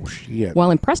condition. Oh, shit.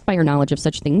 While impressed by her knowledge of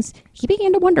such things, he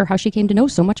began to wonder how she came to know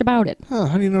so much about it. Huh,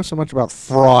 how do you know so much about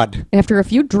fraud? After a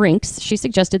few drinks, she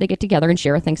suggested they get together and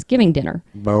share a Thanksgiving dinner.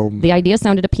 Boom. The idea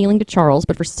sounded appealing to Charles,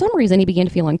 but for some reason he began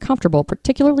to feel uncomfortable,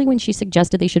 particularly when she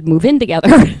suggested they should move in together.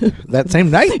 That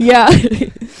same night? Yeah.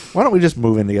 Why don't we just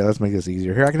move in together? Let's make this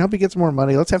easier. Here, I can help you get some more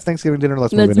money. Let's have Thanksgiving dinner.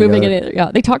 Let's move in together. Yeah,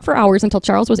 they talked for hours until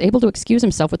Charles was able to excuse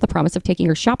himself with the promise of taking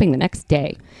her shopping the next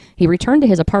day. He returned to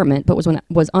his apartment, but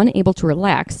was unable to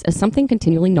relax as something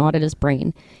continually gnawed at his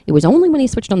brain. It was only when he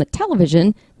switched on the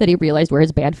television that he realized where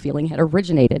his bad feeling had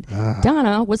originated.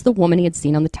 Donna was the woman he had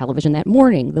seen on the television that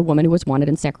morning, the woman who was wanted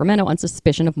in Sacramento on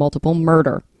suspicion of multiple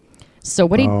murder. So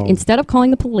what instead of calling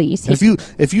the police, if you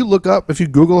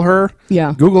Google her,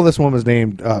 Google this woman's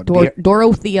name,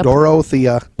 Dorothea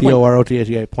Dorothea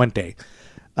Puente.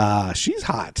 She's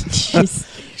hot.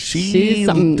 She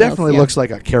definitely looks like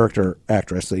a character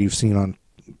actress that you've seen on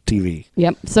TV.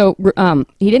 Yep. So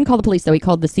he didn't call the police, though. He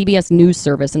called the CBS News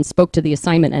Service and spoke to the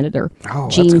assignment editor,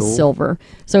 Gene Silver.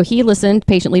 So he listened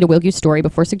patiently to Wilgue's story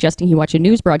before suggesting he watch a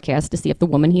news broadcast to see if the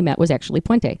woman he met was actually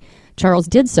Puente. Charles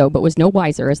did so, but was no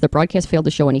wiser as the broadcast failed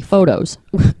to show any photos.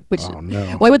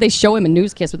 Why would they show him a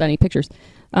newscast without any pictures?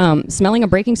 Smelling a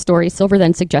breaking story, Silver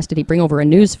then suggested he bring over a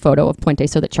news photo of Puente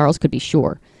so that Charles could be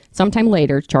sure. Sometime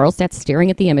later, Charles sat staring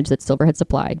at the image that Silver had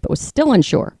supplied, but was still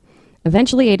unsure.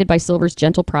 Eventually, aided by Silver's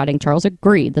gentle prodding, Charles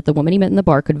agreed that the woman he met in the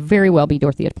bar could very well be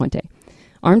Dorothea Puente.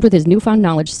 Armed with his newfound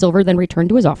knowledge, Silver then returned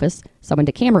to his office, summoned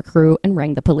a camera crew, and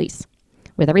rang the police.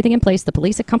 With everything in place, the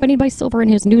police, accompanied by Silver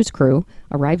and his news crew,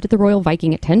 arrived at the Royal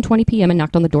Viking at 10:20 p.m. and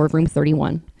knocked on the door of room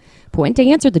 31.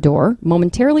 Puente answered the door,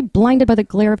 momentarily blinded by the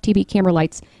glare of TV camera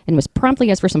lights, and was promptly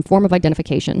asked for some form of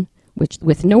identification.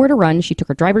 With nowhere to run, she took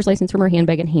her driver's license from her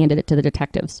handbag and handed it to the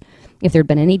detectives. If there had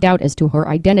been any doubt as to her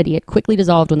identity, it quickly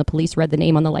dissolved when the police read the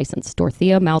name on the license,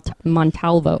 Dorothea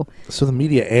Montalvo. So the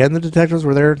media and the detectives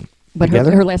were there But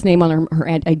together? her last name on her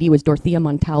ID was Dorothea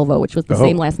Montalvo, which was the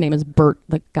same last name as Bert,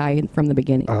 the guy from the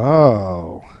beginning.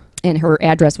 Oh. And her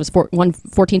address was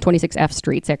 1426 F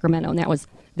Street, Sacramento, and that was,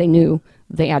 they knew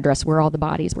the address where all the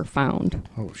bodies were found.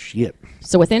 Oh, shit.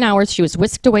 So within hours, she was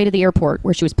whisked away to the airport,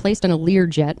 where she was placed on a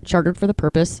Learjet chartered for the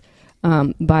purpose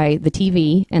by the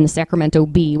TV and the Sacramento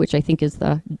Bee, which I think is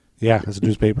the... Yeah, it's a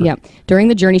newspaper. Yeah. During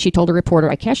the journey, she told a reporter,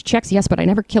 "I cashed checks, yes, but I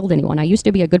never killed anyone. I used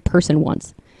to be a good person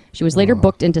once." She was later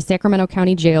booked into Sacramento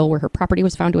County Jail, where her property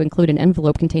was found to include an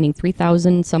envelope containing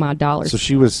 $3,000 some odd dollars. So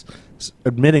she was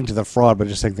admitting to the fraud, but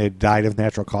just saying they died of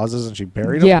natural causes and she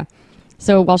buried them? Yeah.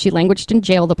 So while she languished in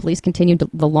jail, the police continued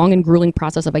the long and grueling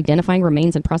process of identifying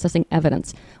remains and processing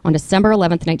evidence. On December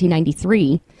 11th,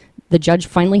 1993, the judge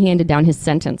finally handed down his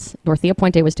sentence. Dorothea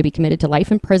Puente was to be committed to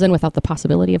life in prison without the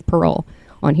possibility of parole.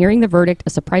 On hearing the verdict, a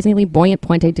surprisingly buoyant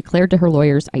Puente declared to her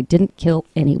lawyers, "I didn't kill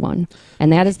anyone."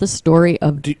 And that is the story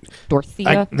of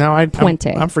Dorothea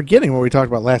Puente. I'm forgetting what we talked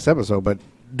about last episode, but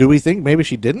do we think maybe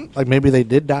she didn't? Like maybe they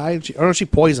did die? She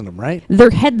poisoned them, right?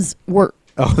 Their heads were...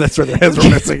 Oh, that's right. Their heads were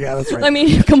missing. Yeah, that's right. I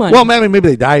mean, come on. Well, maybe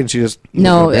they died and she just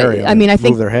I mean, I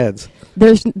think moved their heads.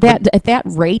 There's that at that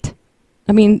rate.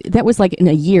 I mean, that was like in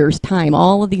a year's time.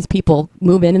 All of these people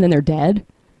move in and then they're dead.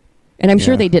 And I'm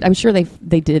sure they did. I'm sure they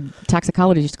did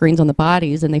toxicology screens on the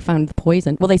bodies and they found the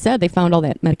poison. Well, they said they found all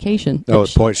that medication. Oh,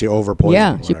 it's poison. She over poisoned.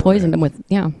 Yeah, she poisoned them with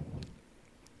Yeah.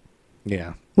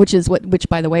 Which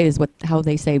by the way is how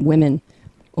they say women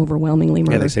overwhelmingly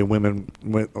murder. Yeah, they say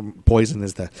poison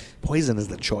is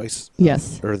the choice.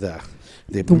 Yes. Or the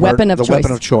weapon of choice. The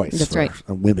weapon of choice. That's right.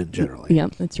 Women generally. Yeah,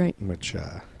 that's right. Which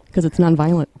because it's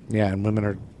nonviolent. Yeah, and women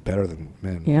are better than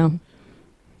men. Yeah.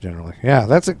 Generally. Yeah,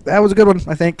 that was a good one,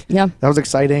 I think. Yeah. That was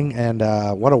exciting, and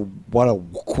what a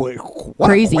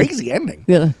crazy ending.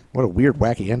 Yeah. What a weird,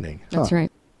 wacky ending. That's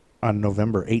right. On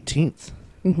November 18th,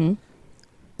 mm-hmm.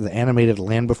 the animated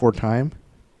Land Before Time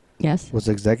was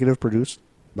executive produced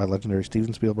by legendary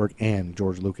Steven Spielberg and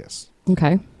George Lucas.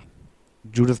 Okay.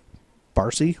 Judith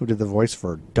Barcy, who did the voice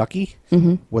for Ducky,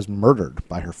 was murdered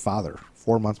by her father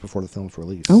 4 months before the film's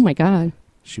release. Oh, my God.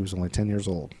 She was only 10 years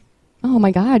old. Oh,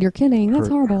 my God, you're kidding. That's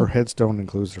horrible. Her headstone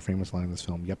includes her famous line in this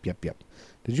film, yep, yep, yep.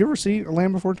 Did you ever see A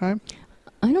Land Before Time?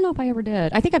 I don't know if I ever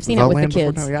did. I think I've seen it with the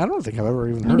kids. Yeah, I don't think I've ever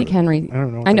even heard I think Henry. I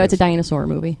don't know. I know it's a dinosaur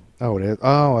movie. Oh, it is?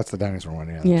 Oh, that's the dinosaur one.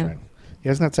 Yeah, that's right.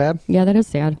 Yeah, isn't that sad? Yeah, that is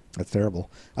sad. That's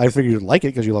terrible. I figured you'd like it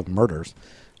because you love murders.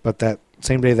 But that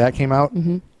same day that came out,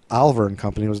 Oliver and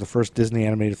Company was the first Disney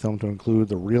animated film to include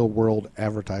the real-world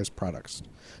advertised products.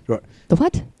 The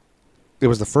what? It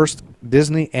was the first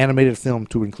Disney animated film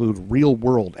to include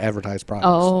real-world advertised products.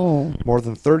 Oh. More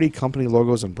than 30 company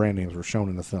logos and brand names were shown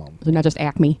in the film. So not just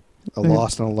Acme. A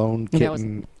lost and alone kitten. That was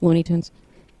Looney Tunes.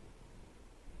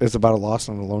 It's about a lost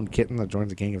and alone kitten that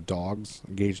joins a gang of dogs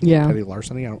engaged in petty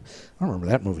larceny. I don't remember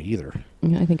that movie either.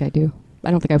 I think I do.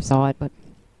 I don't think I saw it, but...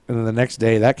 And then the next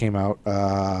day that came out,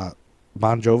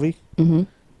 Bon Jovi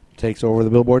takes over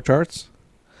the Billboard charts.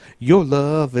 Your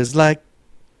love is like...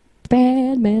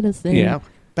 bad medicine. Yeah.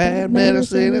 Bad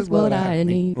medicine is what I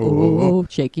need. Oh,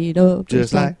 shake it up.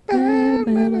 Just like bad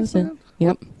medicine.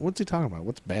 Yep. What's he talking about?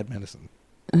 What's bad medicine?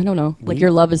 I don't know. Like Weed?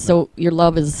 your love is so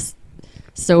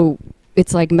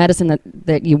it's like medicine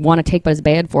that you want to take, but it's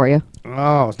bad for you.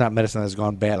 Oh, it's not medicine that's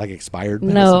gone bad, like expired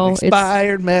medicine. No,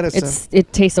 expired medicine.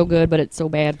 It tastes so good, but it's so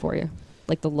bad for you.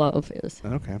 Like the love is.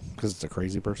 Okay, because it's a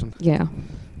crazy person. Yeah.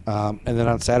 And then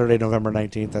on Saturday, November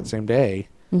 19th, that same day,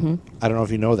 I don't know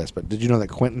if you know this, but did you know that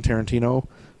Quentin Tarantino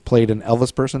played an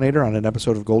Elvis impersonator on an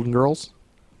episode of Golden Girls?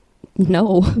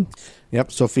 No.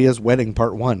 Yep, Sophia's Wedding,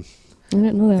 Part 1. I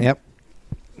didn't know that. Yep.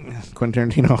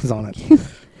 Quentin Tarantino was on it.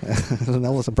 As an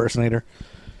Elvis impersonator.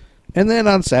 And then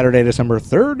on Saturday, December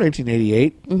 3rd,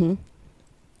 1988,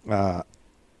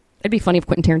 It'd be funny if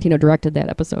Quentin Tarantino directed that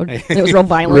episode. It was real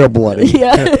violent. real bloody.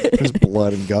 Yeah. There's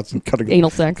blood and guts and cutting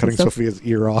Anal sex and cutting stuff. Sophia's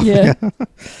ear off. Yeah.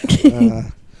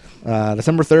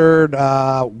 December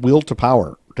 3rd, Will to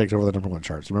Power takes over the number one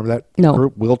charts. Remember that No.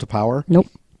 group, Will to Power? Nope.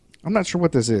 I'm not sure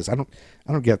what this is. I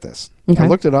don't get this. Okay. I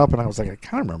looked it up and I was like, I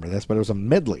kind of remember this, but it was a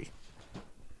medley.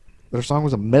 Their song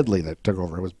was a medley that took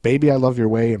over. It was "Baby I Love Your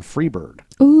Way" and "Freebird."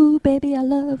 Ooh, baby, I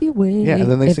love your way. Yeah, and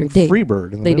then they every sing day.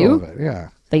 "Freebird" in the They middle do? of it. Yeah,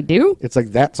 They do? it's like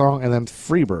that song and then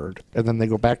 "Freebird," and then they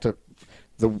go back to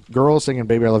the girls singing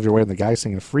 "Baby I Love Your Way" and the guy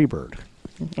singing "Freebird."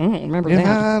 I don't remember If that.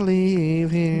 I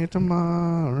leave here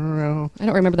tomorrow. I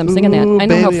don't remember them singing that. Ooh, I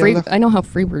know how baby, I know how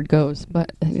Freebird goes,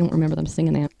 but I don't remember them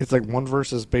singing that. It's like one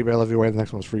verse is "Baby I Love Your Way" and the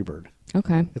next one's "Freebird."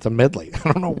 Okay. It's a medley.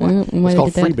 I don't know why. Why It's they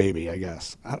called did that? "Free Baby," I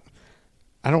guess.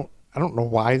 I don't know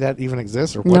why that even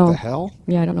exists or what No. the hell.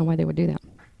 Yeah, I don't know why they would do that.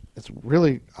 It's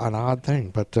really an odd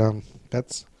thing, but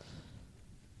that's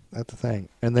the thing.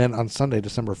 And then on Sunday,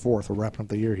 December 4th, we're wrapping up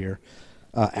the year here.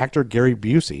 Actor Gary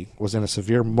Busey was in a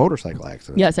severe motorcycle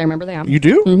accident. Yes, I remember that. You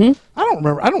do? Mm-hmm. I don't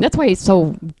remember. That's why he's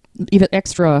so even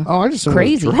extra Oh, I just assumed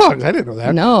crazy. It was drugs. I didn't know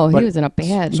that. No, he But- was in a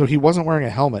bad. So he wasn't wearing a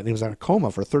helmet, and he was in a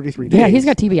coma for 33 days. Yeah, he's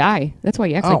got TBI. That's why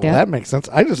he acts Oh, like well, that. that makes sense.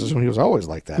 I just assumed he was always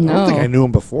like that. I No. don't think I knew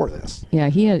him before this. Yeah,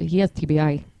 he has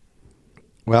TBI.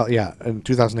 Well, yeah. In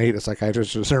 2008, a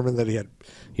psychiatrist determined that he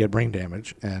had brain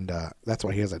damage, and that's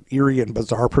why he has an eerie and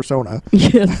bizarre persona.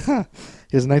 Yes.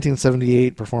 His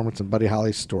 1978 performance in Buddy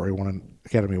Holly's story won an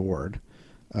Academy Award.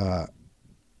 I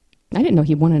didn't know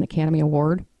he won an Academy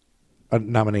Award. A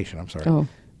nomination, I'm sorry. Oh.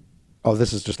 Oh,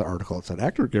 this is just the article. It said,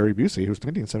 actor Gary Busey, whose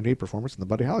 1978 performance in the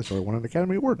Buddy Holly story won an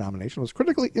Academy Award nomination, was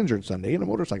critically injured Sunday in a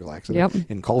motorcycle accident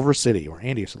in Culver City, where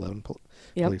Andy used to live,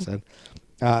 police said.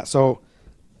 So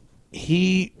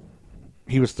he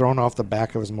was thrown off the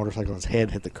back of his motorcycle. His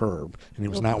head hit the curb, and he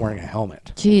was not wearing a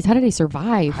helmet. Jeez, how did he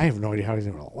survive? I have no idea how he's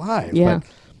even alive. Yeah.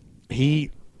 But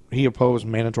he opposed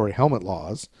mandatory helmet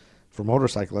laws for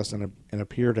motorcyclists and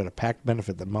appeared at a PAC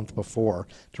benefit the month before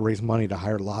to raise money to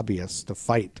hire lobbyists to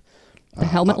fight The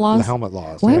helmet laws? The helmet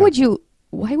laws. Why yeah.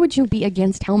 Why would you be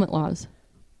against helmet laws?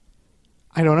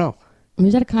 I don't know. I mean,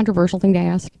 is that a controversial thing to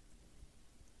ask?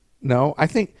 No, I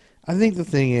think the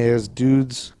thing is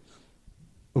dudes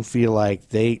who feel like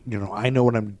I know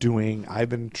what I'm doing. I've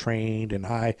been trained, and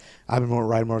I've been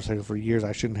riding motorcycle for years.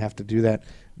 I shouldn't have to do that.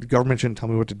 The government shouldn't tell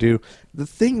me what to do. The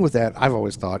thing with that, I've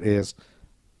always thought is,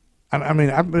 I mean,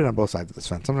 I've been on both sides of this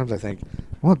fence. Sometimes I think,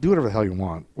 well, do whatever the hell you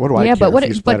want. What do I care? Yeah, but if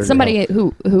you splatter but your somebody head?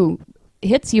 who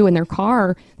hits you in their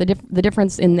car, the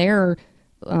difference in their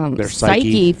Their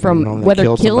psyche from you know, they whether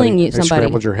killed killing somebody, you they somebody.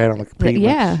 scrambled your head on the pavement.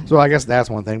 Yeah. So I guess that's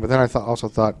one thing. But then I also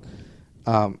thought,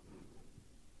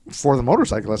 for the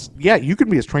motorcyclist, yeah, you can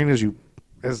be as trained as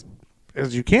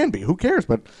you can be. Who cares?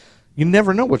 But you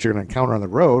never know what you're going to encounter on the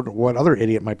road. What other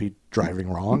idiot might be driving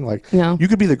wrong? Like, Yeah. you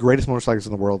could be the greatest motorcyclist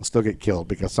in the world and still get killed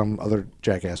because some other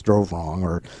jackass drove wrong,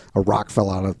 or a rock fell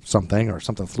out of something, or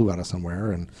something flew out of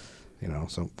somewhere, and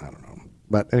So I don't know.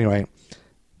 But anyway,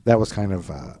 that was kind of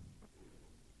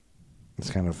it's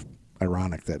kind of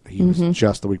ironic that he was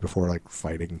just the week before, like,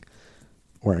 fighting,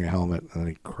 wearing a helmet, and then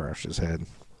he crashed his head.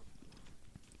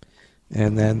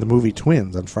 And then the movie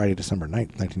Twins on Friday, December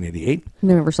 9th, 1988.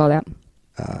 Never saw that.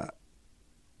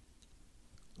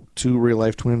 Two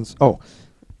real-life twins. Oh,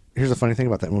 here's the funny thing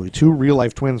about that movie. Two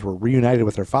real-life twins were reunited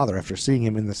with their father after seeing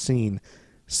him in the scene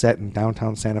set in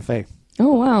downtown Santa Fe.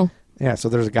 Oh wow, Yeah, so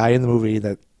there's a guy in the movie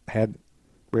that had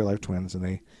real-life twins, and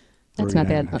they were that's not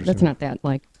reunited that. after That's seeing not that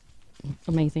like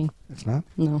amazing. him. It's not?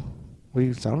 No, Well,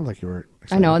 you sounded like you were I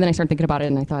excited. know. And then I started thinking about it,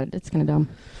 and I thought it's kind of dumb.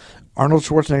 Arnold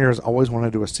Schwarzenegger has always wanted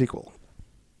to do a sequel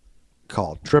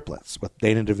called Triplets with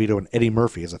Dana DeVito and Eddie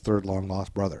Murphy as a third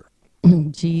long-lost brother.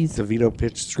 Jeez. DeVito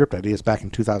pitched script ideas back in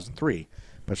 2003,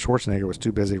 but Schwarzenegger was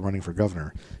too busy running for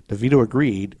governor. DeVito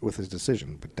agreed with his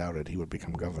decision, but doubted he would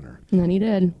become governor. And then he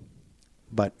did.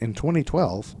 But in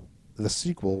 2012, the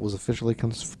sequel was officially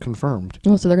confirmed.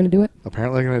 Oh, so they're going to do it?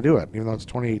 Apparently they're going to do it, even though it's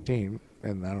 2018,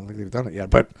 and I don't think they've done it yet.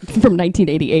 But From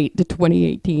 1988 to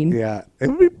 2018. yeah, it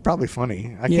would be probably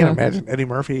funny. I can't imagine Eddie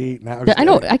Murphy now. I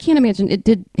know. I can't imagine.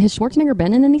 Has Schwarzenegger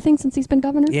been in anything since he's been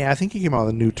governor? Yeah, I think he came out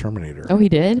with a new Terminator. Oh, he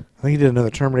did? I think he did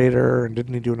another Terminator, and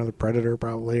didn't he do another Predator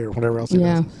probably, or whatever else he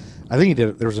does? I think he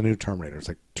did. There was a new Terminator. It's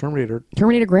like Terminator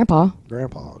Grandpa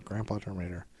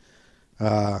Terminator.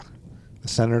 The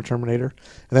Senator Terminator.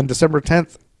 And then December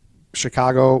 10th,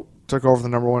 Chicago took over the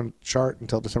 #1 chart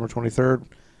until December 23rd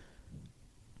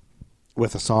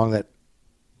with a song that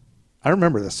I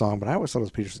remember this song, but I always thought it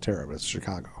was Peter Cetera, but it's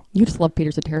Chicago. You just love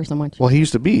Peter Cetera so much. Well, he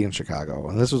used to be in Chicago,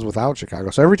 and this was without Chicago.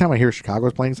 So every time I hear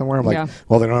Chicago's playing somewhere, I'm like,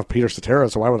 well, they don't have Peter Cetera,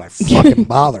 so why would I fucking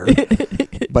bother?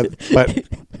 But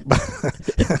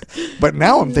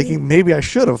now I'm thinking maybe I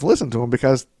should have listened to him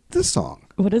because this song.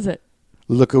 What is it?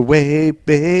 Look away,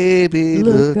 baby,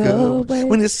 look away.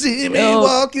 When you see me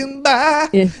walking by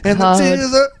and the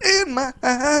tears are in my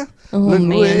eyes. Look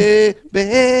away,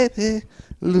 baby.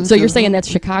 So you're saying that's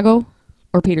Chicago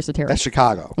or Peter Cetera? That's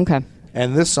Chicago. Okay.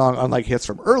 And this song, unlike hits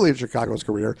from early in Chicago's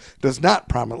career, does not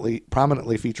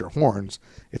prominently feature horns.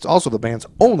 It's also the band's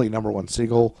only #1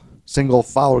 single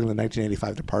following the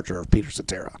 1985 departure of Peter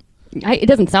Cetera. It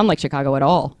doesn't sound like Chicago at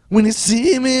all. When you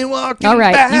see me walking all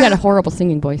right, by, you got a horrible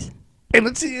singing voice. And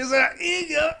the tears are in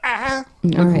your eye.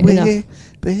 All right, enough.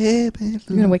 Baby, you're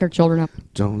going to wake our children up.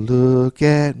 Don't look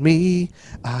at me.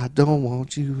 I don't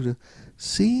want you to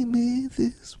see me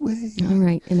this way. All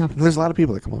right, enough. And there's a lot of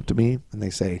people that come up to me and they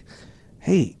say,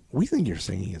 hey, we think your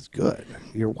singing is good.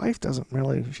 Your wife doesn't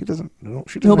really, she doesn't know.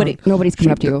 Nobody's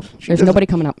coming up to you. There's nobody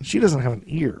coming up. She doesn't have an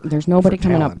ear. There's nobody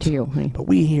coming up to you, honey. But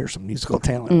we hear some musical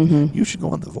talent. Mm-hmm. You should go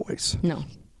on The Voice. No.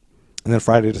 And then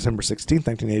Friday, December 16th,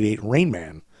 1988, Rain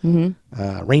Man. Rain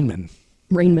Man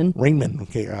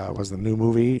was the new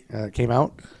movie came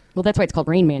out. Well, that's why it's called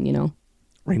Rain Man, you know.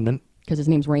 Rain Man? Because his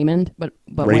name's Raymond, but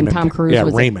Raymond. when Tom Cruise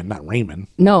was Raymond, not Raymond.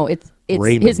 No, it's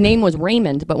Raymond. His name was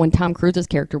Raymond, but when Tom Cruise's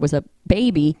character was a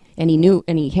baby and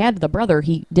he had the brother,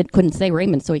 he couldn't say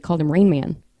Raymond, so he called him Rain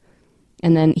Man.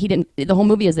 And then he didn't. The whole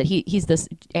movie is that he's this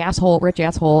rich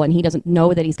asshole, and he doesn't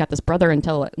know that he's got this brother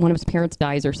until one of his parents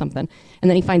dies or something.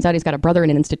 And then he finds out he's got a brother in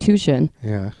an institution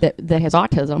that has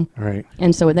autism. Right.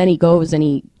 And so then he goes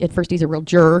and at first he's a real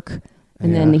jerk,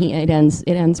 and then it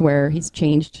ends where he's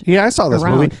changed. Yeah, I saw this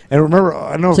movie, and remember,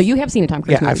 I know. So you have seen a Tom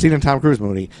Cruise movie? Yeah, I've seen a Tom Cruise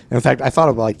movie. And in fact, I thought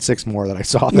of like 6 more that I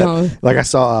saw. Like I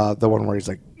saw the one where he's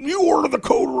like, "You order the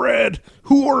code red.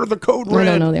 Who ordered the code red?"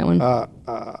 I don't know that one.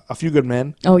 A Few Good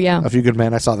Men. Oh yeah, A Few Good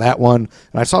Men. I saw that one,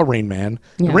 and I saw Rain Man.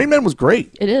 Yeah. Rain Man was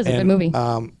great. It is a good movie.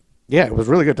 Yeah, it was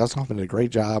really good. Dustin Hoffman did a great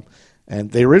job,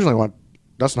 and they originally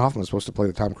Dustin Hoffman was supposed to play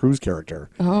the Tom Cruise character.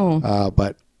 Oh,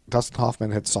 but Dustin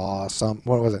Hoffman had saw some.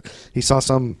 What was it? He saw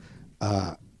some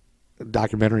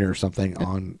documentary or something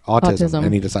on autism,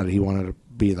 and he decided he wanted to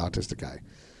be the autistic guy.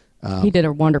 He did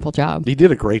a wonderful job. He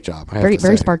did a great job.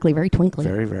 Very sparkly, very twinkly.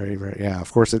 Very, very, very. Yeah,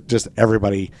 of course.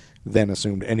 Everybody then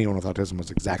assumed anyone with autism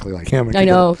was exactly like him. I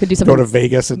know. Could do something. Go to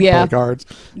Vegas and play cards.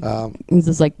 He's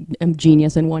just like a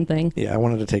genius in one thing. Yeah, I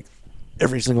wanted to take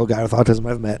every single guy with autism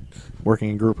I've met working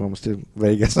in group homes to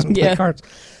Vegas and play cards.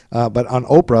 But on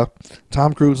Oprah,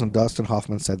 Tom Cruise and Dustin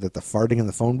Hoffman said that the farting in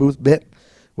the phone booth bit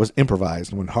was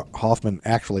improvised when Hoffman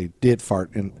actually did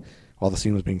fart while the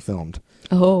scene was being filmed.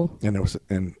 Oh.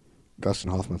 And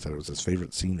Dustin Hoffman said it was his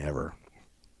favorite scene ever.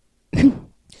 Do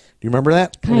you remember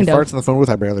that? Kind of. Farts in the phone booth?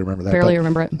 I barely remember that.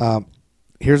 Remember it.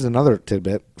 Here's another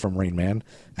tidbit from Rain Man.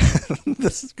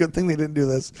 This is a good thing they didn't do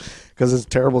this because as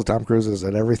terrible as Tom Cruise is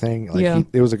at everything,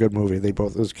 it was a good movie. It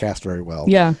was cast very well.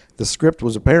 Yeah. The script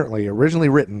was apparently originally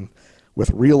written with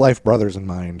real life brothers in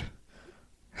mind.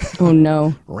 Oh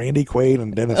no. Randy Quaid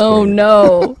and Dennis Quaid. Oh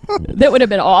no. That would have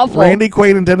been awful. Randy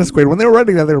Quaid and Dennis Quaid. When they were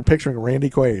writing that, they were picturing Randy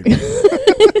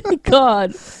Quaid.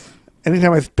 God.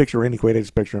 Anytime I picture Randy Quaid, I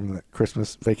just picture him in the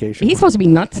Christmas Vacation. He's supposed to be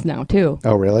nuts now too.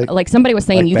 Oh really? Like somebody was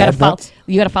saying, like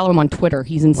you gotta follow him on Twitter.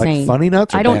 He's insane. Like funny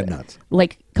nuts or bad nuts?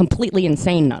 Like completely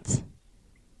insane nuts.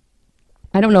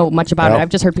 I don't know much about it. I've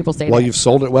just heard people say that. Well, you've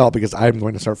sold it well because I'm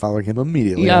going to start following him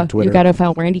immediately on Twitter. You got to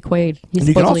follow Randy Quaid. And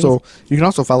you can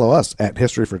also follow us at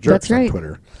History for Jerks on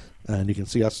Twitter, and you can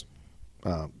see us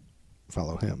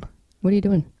follow him. What are you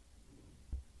doing?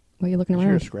 Why are you looking around?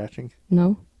 You're scratching.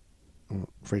 No. I'm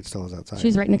afraid Stella's outside.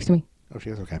 She's right next to me. Oh,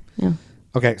 she is? Okay. Yeah.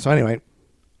 Okay, so anyway,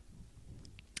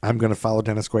 I'm going to follow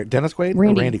Dennis Quaid. Dennis Quaid?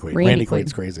 Randy Quaid? Randy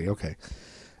Quaid's crazy. Okay.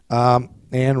 And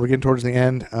we're getting towards the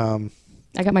end.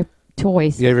 I got my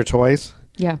toys. You have your toys?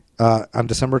 Yeah. On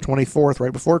December 24th,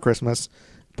 right before Christmas,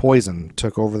 Poison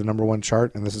took over the #1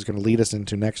 chart, and this is going to lead us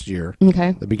into next year.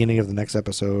 Okay. The beginning of the next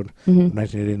episode, Mm-hmm.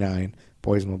 1989.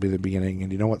 Poison will be the beginning. And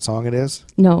do you know what song it is?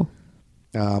 No.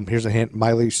 Here's a hint.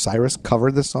 Miley Cyrus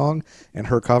covered this song, and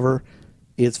her cover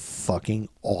is fucking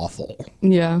awful.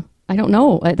 Yeah. I don't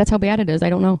know. That's how bad it is. I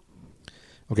don't know.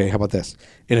 Okay, how about this?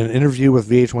 In an interview with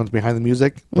VH1's Behind the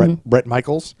Music, Brett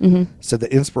Michaels said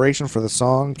the inspiration for the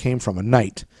song came from a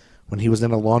night when he was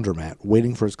in a laundromat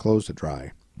waiting for his clothes to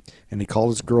dry, and he called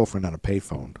his girlfriend on a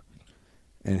payphone.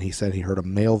 And he said he heard a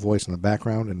male voice in the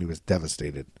background, and he was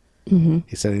devastated.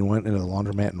 He said he went into the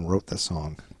laundromat and wrote this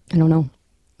song. I don't know.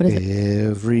 What is it?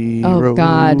 Every Oh, rose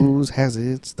God. has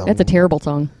its thorn. That's a terrible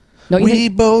song. Don't you We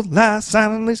think? both lie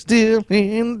silently still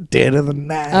in the dead of the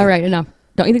night. All right, enough.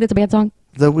 Don't you think that's a bad song?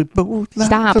 Though we both lie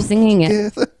Stop singing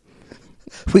it. together,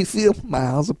 we feel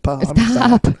miles apart.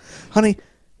 Stop. Honey,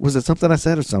 was it something I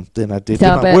said or something I did?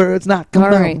 Stop Did my it. words not come All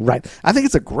right. out right? I think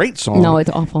it's a great song. No, it's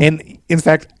awful. And in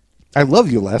fact, I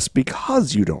love you less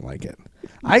because you don't like it.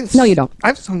 No, you don't.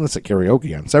 I've sung this at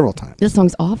karaoke on several times. This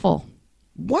song's awful.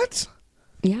 What?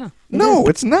 Yeah. it No, is.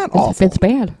 it's not awful. It's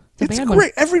bad. It's a bad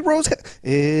great. Every rose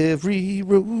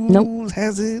Nope.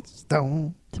 has its thorn.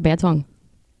 one. It's a bad song.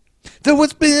 Though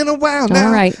it's been a while now,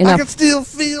 All right, I enough. can still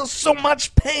feel so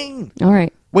much pain. All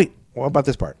right. Wait, what about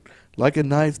this part? Like a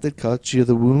knife that cuts you,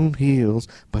 the wound heals,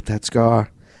 but that scar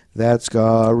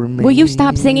remains. Will you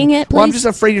stop singing it, Well, I'm please? just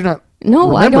afraid you're not.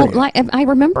 No, I don't remembering it. like. I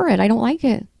remember it. I don't like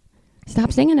it.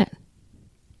 Stop singing it.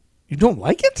 You don't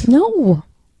like it? No.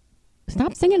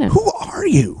 Stop singing it. Who are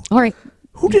you? All right.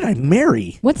 Who did I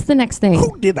marry? What's the next thing?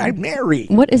 Who did I marry?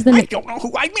 What is the I next? don't know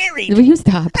who I married. Will you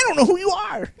stop? I don't know who you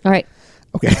are. All right.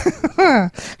 Okay.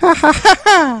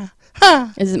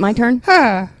 Is it my turn?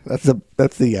 That's the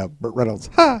Burt Reynolds.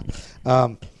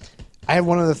 I have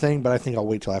one other thing, but I think I'll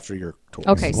wait till after your toys.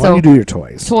 Okay, Why don't so- you do your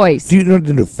toys? Toys. Do you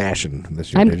didn't do fashion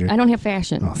this year, did you? I don't have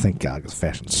fashion. Oh, thank God, because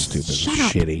fashion's stupid. Shut and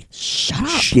up. Shitty. Shut up.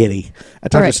 Shitty. I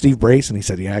talked All to right. Steve Brace, and he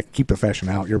said, yeah, keep the fashion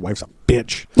out. Your wife's a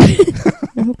bitch.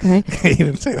 Okay. He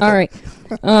didn't say that. All right.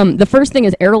 The first thing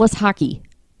is airless hockey.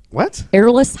 What?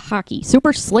 Airless hockey.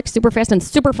 Super slick, super fast, and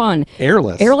super fun.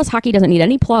 Airless. Airless hockey doesn't need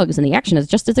any plugs, and the action is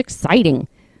just as exciting.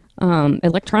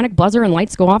 Electronic buzzer and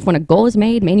lights go off when a goal is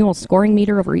made. Manual scoring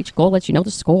meter over each goal lets you know the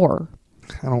score.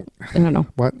 I don't know.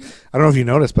 What? I don't know if you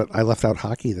noticed, but I left out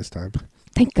hockey this time.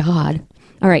 Thank God.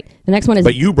 All right. The next one is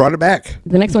But you brought it back.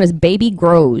 Baby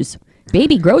Grows.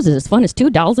 Baby Grows is as fun as 2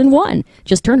 dolls in one.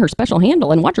 Just turn her special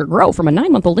handle and watch her grow from a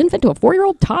 9-month-old infant to a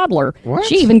 4-year-old toddler. What?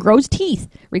 She even grows teeth.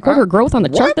 Record her growth on the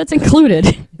chart what? that's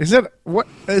included. Is it what?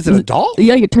 Is it a doll?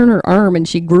 Yeah, you turn her arm and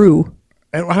she grew.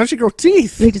 And how does she grow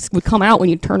teeth? They just would come out when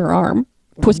you turn her arm.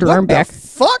 Twist her What arm the back.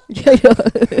 fuck?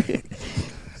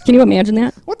 Can you imagine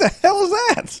that? What the hell is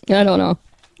that? I don't know.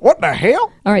 What the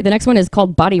hell? All right, the next one is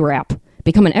called Body Wrap.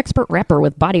 Become an expert rapper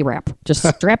with Body Wrap. Just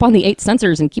strap on the 8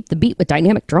 sensors and keep the beat with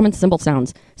dynamic drum and cymbal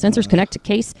sounds. Sensors connect to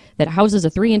case that houses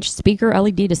a 3-inch speaker,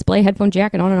 LED display, headphone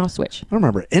jack, and on and off switch. I don't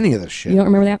remember any of this shit. You don't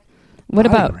remember that? What Body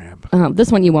about Wrap.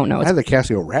 this one? You won't know. I It's, had the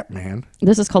Casio Rap Man.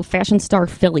 this is called Fashion Star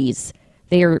Fillies.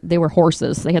 They were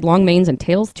horses. They had long manes and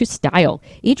tails to style.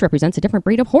 Each represents a different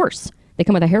breed of horse. They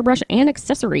come with a hairbrush and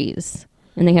accessories.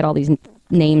 And they had all these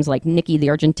names like Nikki the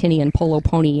Argentinian Polo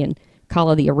Pony and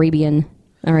Kala the Arabian.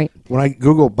 All right. When I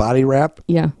Google body wrap,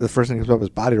 Yeah. the first thing that comes up is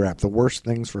body wrap, the worst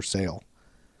things for sale.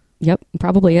 Yep,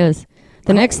 probably is.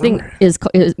 The next thing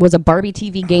remember. was a Barbie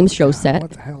TV game show set.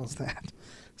 What the hell is that?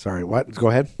 Sorry, what? Go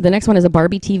ahead. The next one is a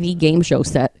Barbie TV game show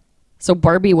set. So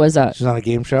Barbie was a She's on a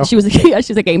game show. she was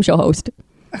she's a game show host.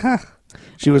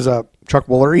 She was Chuck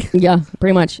Woolery. Yeah,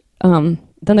 pretty much. Then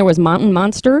there was Mountain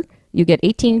Monster. You get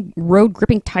 18 road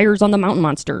gripping tires on the Mountain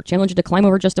Monster. Challenge you to climb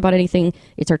over just about anything.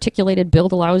 Its articulated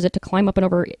build allows it to climb up and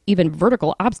over even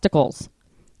vertical obstacles.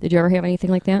 Did you ever have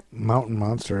anything like that? Mountain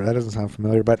Monster. That doesn't sound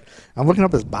familiar, but I'm looking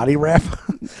up this body wrap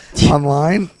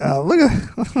online. Look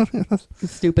at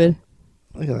Stupid.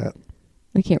 look at that.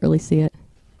 I can't really see it.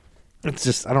 It's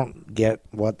just I don't get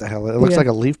what the hell. It looks Yeah. like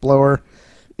a leaf blower,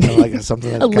 like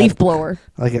something that's A leaf blower.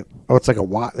 Like it. Oh, it's like a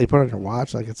watch. They put it on your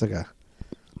watch. Like it's like a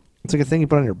thing you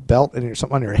put on your belt and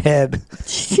something on your head.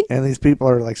 And these people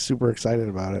are like super excited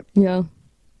about it. Yeah.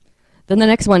 Then the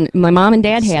next one, my mom and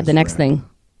dad had the next thing.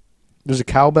 There's a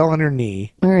cowbell on your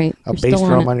knee, All right. a we're bass still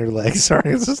drum it. on your leg. Sorry,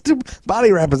 it's just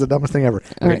body wrap is the dumbest thing ever.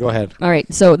 Okay, right. go ahead. All right.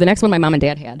 So the next one my mom and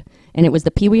dad had, and it was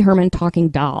the Pee Wee Herman talking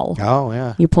doll. Oh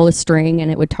yeah. You pull a string and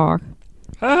it would talk.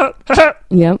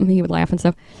 Yep, he would laugh and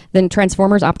stuff. Then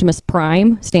Transformers Optimus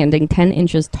Prime, standing 10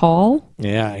 inches tall.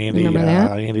 Yeah, Andy. Remember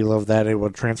that? Andy loved that. It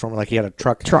would transform like he had a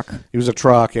truck. Truck. He was a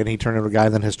truck, and he turned into a guy.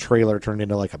 Then his trailer turned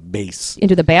into like a base.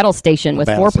 Into the battle station with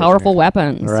Battle 4 station, powerful yeah.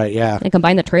 weapons. Right. Yeah. They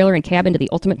combine the trailer and cab into the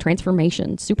ultimate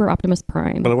transformation, Super Optimus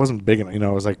Prime. But it wasn't big enough. It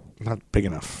was like not big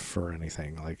enough for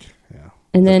anything. Like, yeah.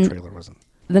 And the then trailer wasn't.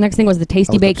 The next thing was the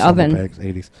Tasty Bake Oven.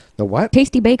 80s. The what?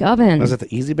 Tasty Bake Oven. Was it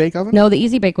the Easy Bake Oven? No, the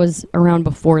Easy Bake was around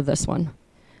before this one.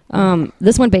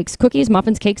 This one bakes cookies,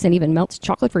 muffins, cakes, and even melts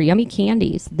chocolate for yummy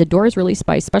candies. The door is released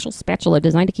by a special spatula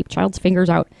designed to keep child's fingers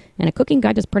out, and a cooking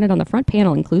guide is printed on the front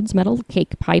panel. Includes metal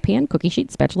cake, pie pan, cookie sheet,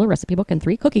 spatula, recipe book, and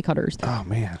 3 cookie cutters. Oh,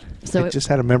 man. So I just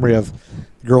had a memory of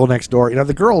Girl Next Door. You know,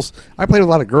 the girls, I played with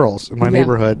a lot of girls in my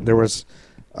neighborhood. There was,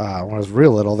 when I was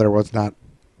real little, there was not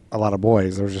a lot of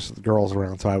boys. There was just girls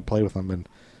around, so I would play with them, and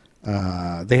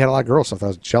they had a lot of girl stuff that I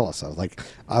was jealous of. Like,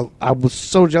 I was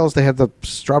so jealous they had the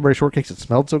strawberry shortcakes that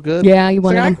smelled so good. Yeah, you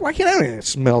wanted like, them. why can't I have anything that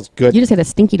smells good? You just had a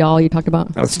stinky doll you talked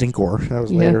about. That was Stinkor. That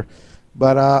was later.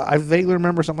 But I vaguely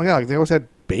remember something like that. Like, they always had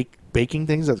baking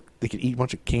things that they could eat a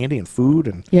bunch of candy and food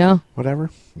and whatever.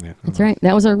 Yeah, that's right.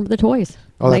 That was the toys.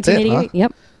 Oh, that's it, huh?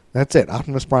 Yep. That's it.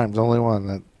 Optimus Prime's the only one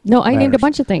that No, I named a matters.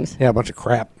 bunch of things. Yeah, a bunch of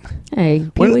crap. Hey,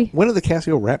 Pee-wee. When did the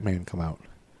Casio Rat Man come out?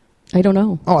 I don't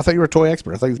know. Oh, I thought you were a toy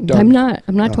expert. I thought you was done. I'm not.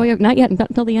 I'm not toy. Not yet. Not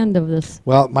until the end of this.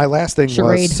 Well, my last thing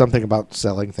charade. was something about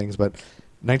selling things, but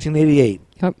 1988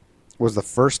 Yep. was the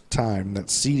first time that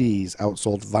CDs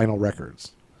outsold vinyl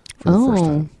records for the first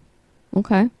time.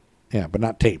 Okay. Yeah, but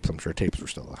not tapes. I'm sure tapes were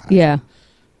still high. Yeah.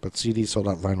 But CDs sold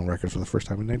out vinyl records for the first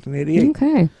time in 1988.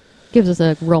 Okay. Gives us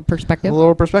a real perspective. A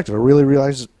little perspective. It really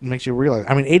makes you realize.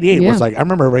 I mean, 88 Yeah. was like, I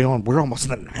remember everybody going, we're almost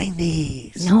in the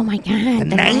 90s. Oh my God,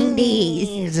 the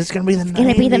 90s. It's going to be the 90s. It's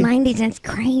going to be the 90s. That's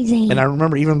crazy. And I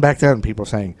remember even back then people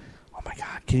saying, oh my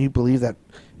God, can you believe that?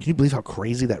 Can you believe how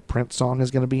crazy that Prince song is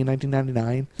going to be in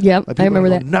 1999? Yep, Like, I people are remember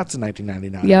going that. nuts in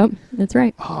 1999. Yep, that's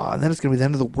right. Oh, and then it's going to be the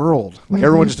end of the world. Like,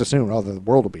 everyone just assumed, oh, the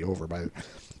world will be over by...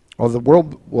 Well, the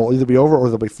world will either be over or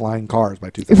there'll be flying cars by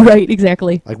 2000. Right,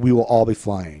 exactly. Like, we will all be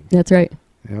flying. That's right.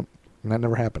 Yep. And that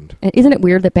never happened. And isn't it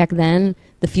weird that back then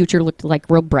the future looked like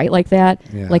real bright like that?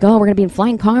 Yeah. Like, oh, we're going to be in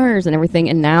flying cars and everything.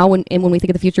 And now when we think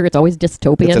of the future, it's always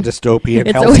dystopian. It's a dystopian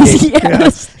It's hellscape. always- yes.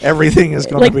 Yes. Everything is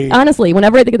going like, to be... honestly,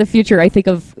 whenever I think of the future, I think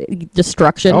of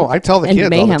destruction. Oh, I tell the and kids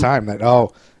mayhem. all the time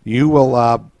that, you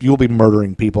will be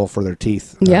murdering people for their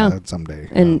teeth someday.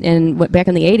 And what back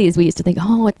in the 80s, we used to think,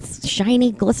 oh, it's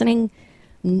shiny, glistening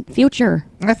future.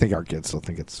 I think our kids still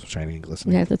think it's shiny and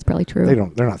glistening. Yeah, that's probably true.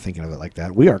 They're not thinking of it like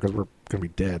that. We are, because we're going to be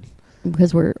dead.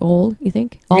 Because we're old, you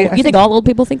think? Yeah, I You think think- all old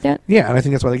people think that? Yeah, and I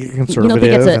think that's why they get You don't think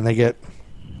conservative it's and they get...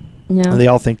 Yeah. And they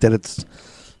all think that it's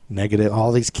negative.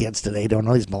 All these kids today don't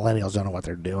know. These millennials don't know what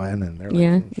they're doing, and they're like,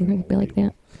 Yeah, you're going to be like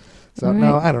that. So All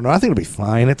no, right. I don't know. I think it'll be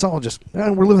fine. It's all just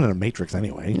we're living in a matrix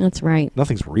anyway. That's right.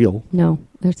 Nothing's real. No,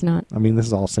 there's not. I mean, this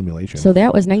is all simulation. So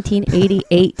that was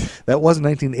 1988 that was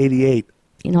 1988.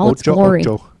 in all its glory.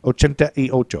 Ochenta y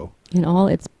ocho. In all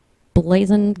its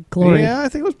blazing glory. Yeah, I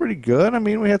think it was pretty good. I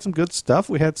mean, we had some good stuff.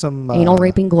 We had some Anal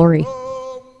raping glory.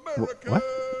 What?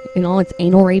 In all its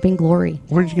anal raping glory.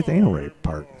 Where did you get the anal rape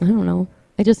part? I don't know.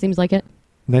 It just seems like it.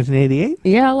 1988.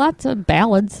 Yeah, lots of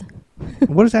ballads.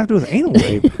 What does that have to do with anal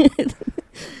rape?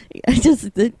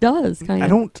 It does kind of. I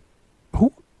don't.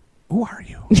 Who are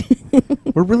you?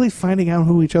 We're really finding out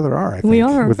who each other are. I think, We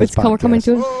are. With this We're coming podcast.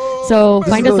 to it. So This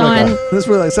find is us really on. like this is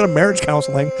really instead of marriage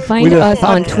counseling. we Find did a us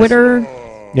on podcast. Twitter.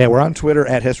 Yeah, we're on Twitter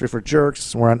at History for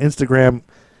Jerks. We're on Instagram.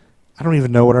 I don't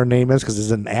even know what our name is because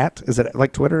is it an at? Is it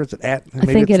like Twitter? Is it at? I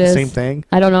think it's it the is. same thing.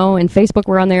 I don't know. And Facebook,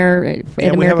 we're on there at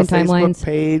And we have American a Facebook Timelines.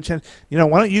 page, and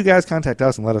why don't you guys contact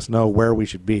us and let us know where we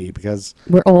should be because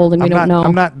We're old and we don't know.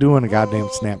 I'm not doing a goddamn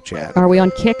Snapchat. Are we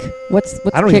on Kick? What's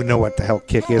I don't Kick? even know what the hell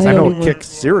Kick is. I I know don't Kick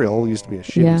cereal used to be a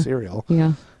shitty Yeah. cereal,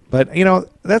 Yeah. but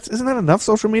isn't that enough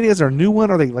social media? Is there a new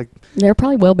one? Are they like? There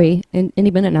probably will be in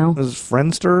any minute now. Is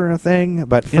Friendster a thing?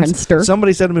 But Friendster?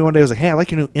 Somebody said to me one day, "I was like, hey, I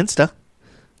like your new Insta,"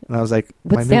 and I was like,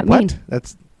 What's "My that new mean?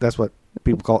 what?" That's what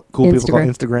people call cool people call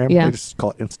Instagram. Instagram. Yeah. They just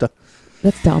call it Insta.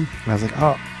 That's dumb. And I was like,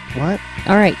 "Oh, what?"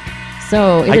 All right.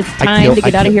 So it is I time killed- to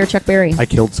get I out of killed- here, Chuck Berry. I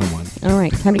killed someone. All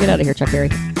right. Time to get out of here, Chuck Berry.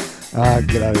 Get out of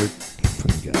here. Get out of here,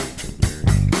 Chuck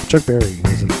Berry. Chuck Berry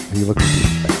isn't. He looks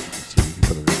back. So you can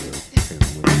put a video.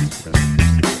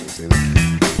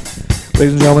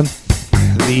 Ladies and gentlemen,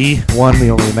 the one, the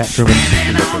only Matt Truman.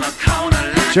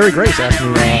 Sherry Grace asked me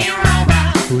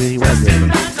who he was. The other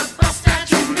day.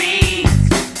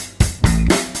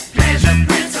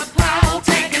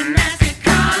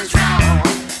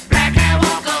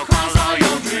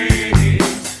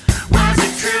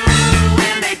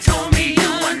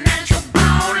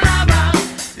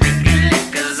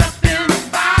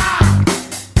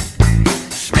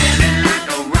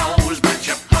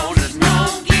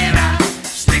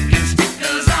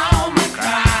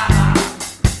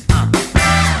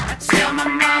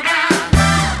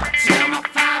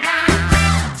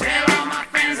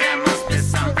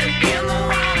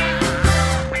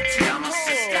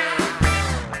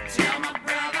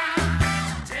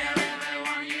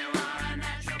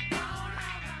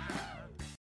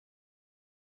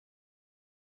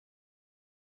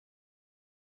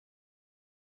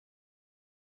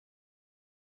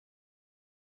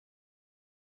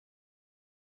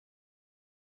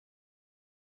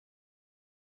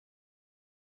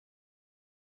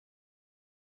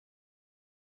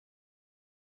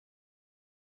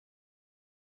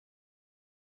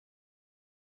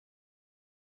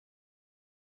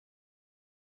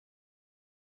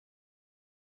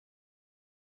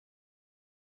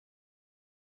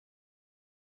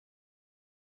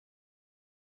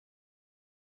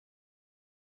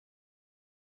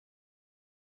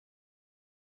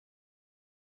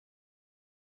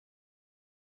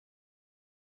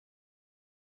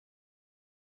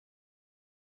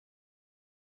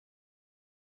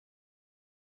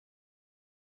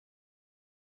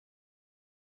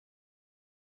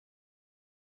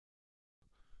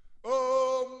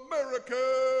 American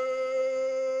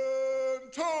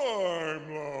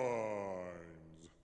Timeline.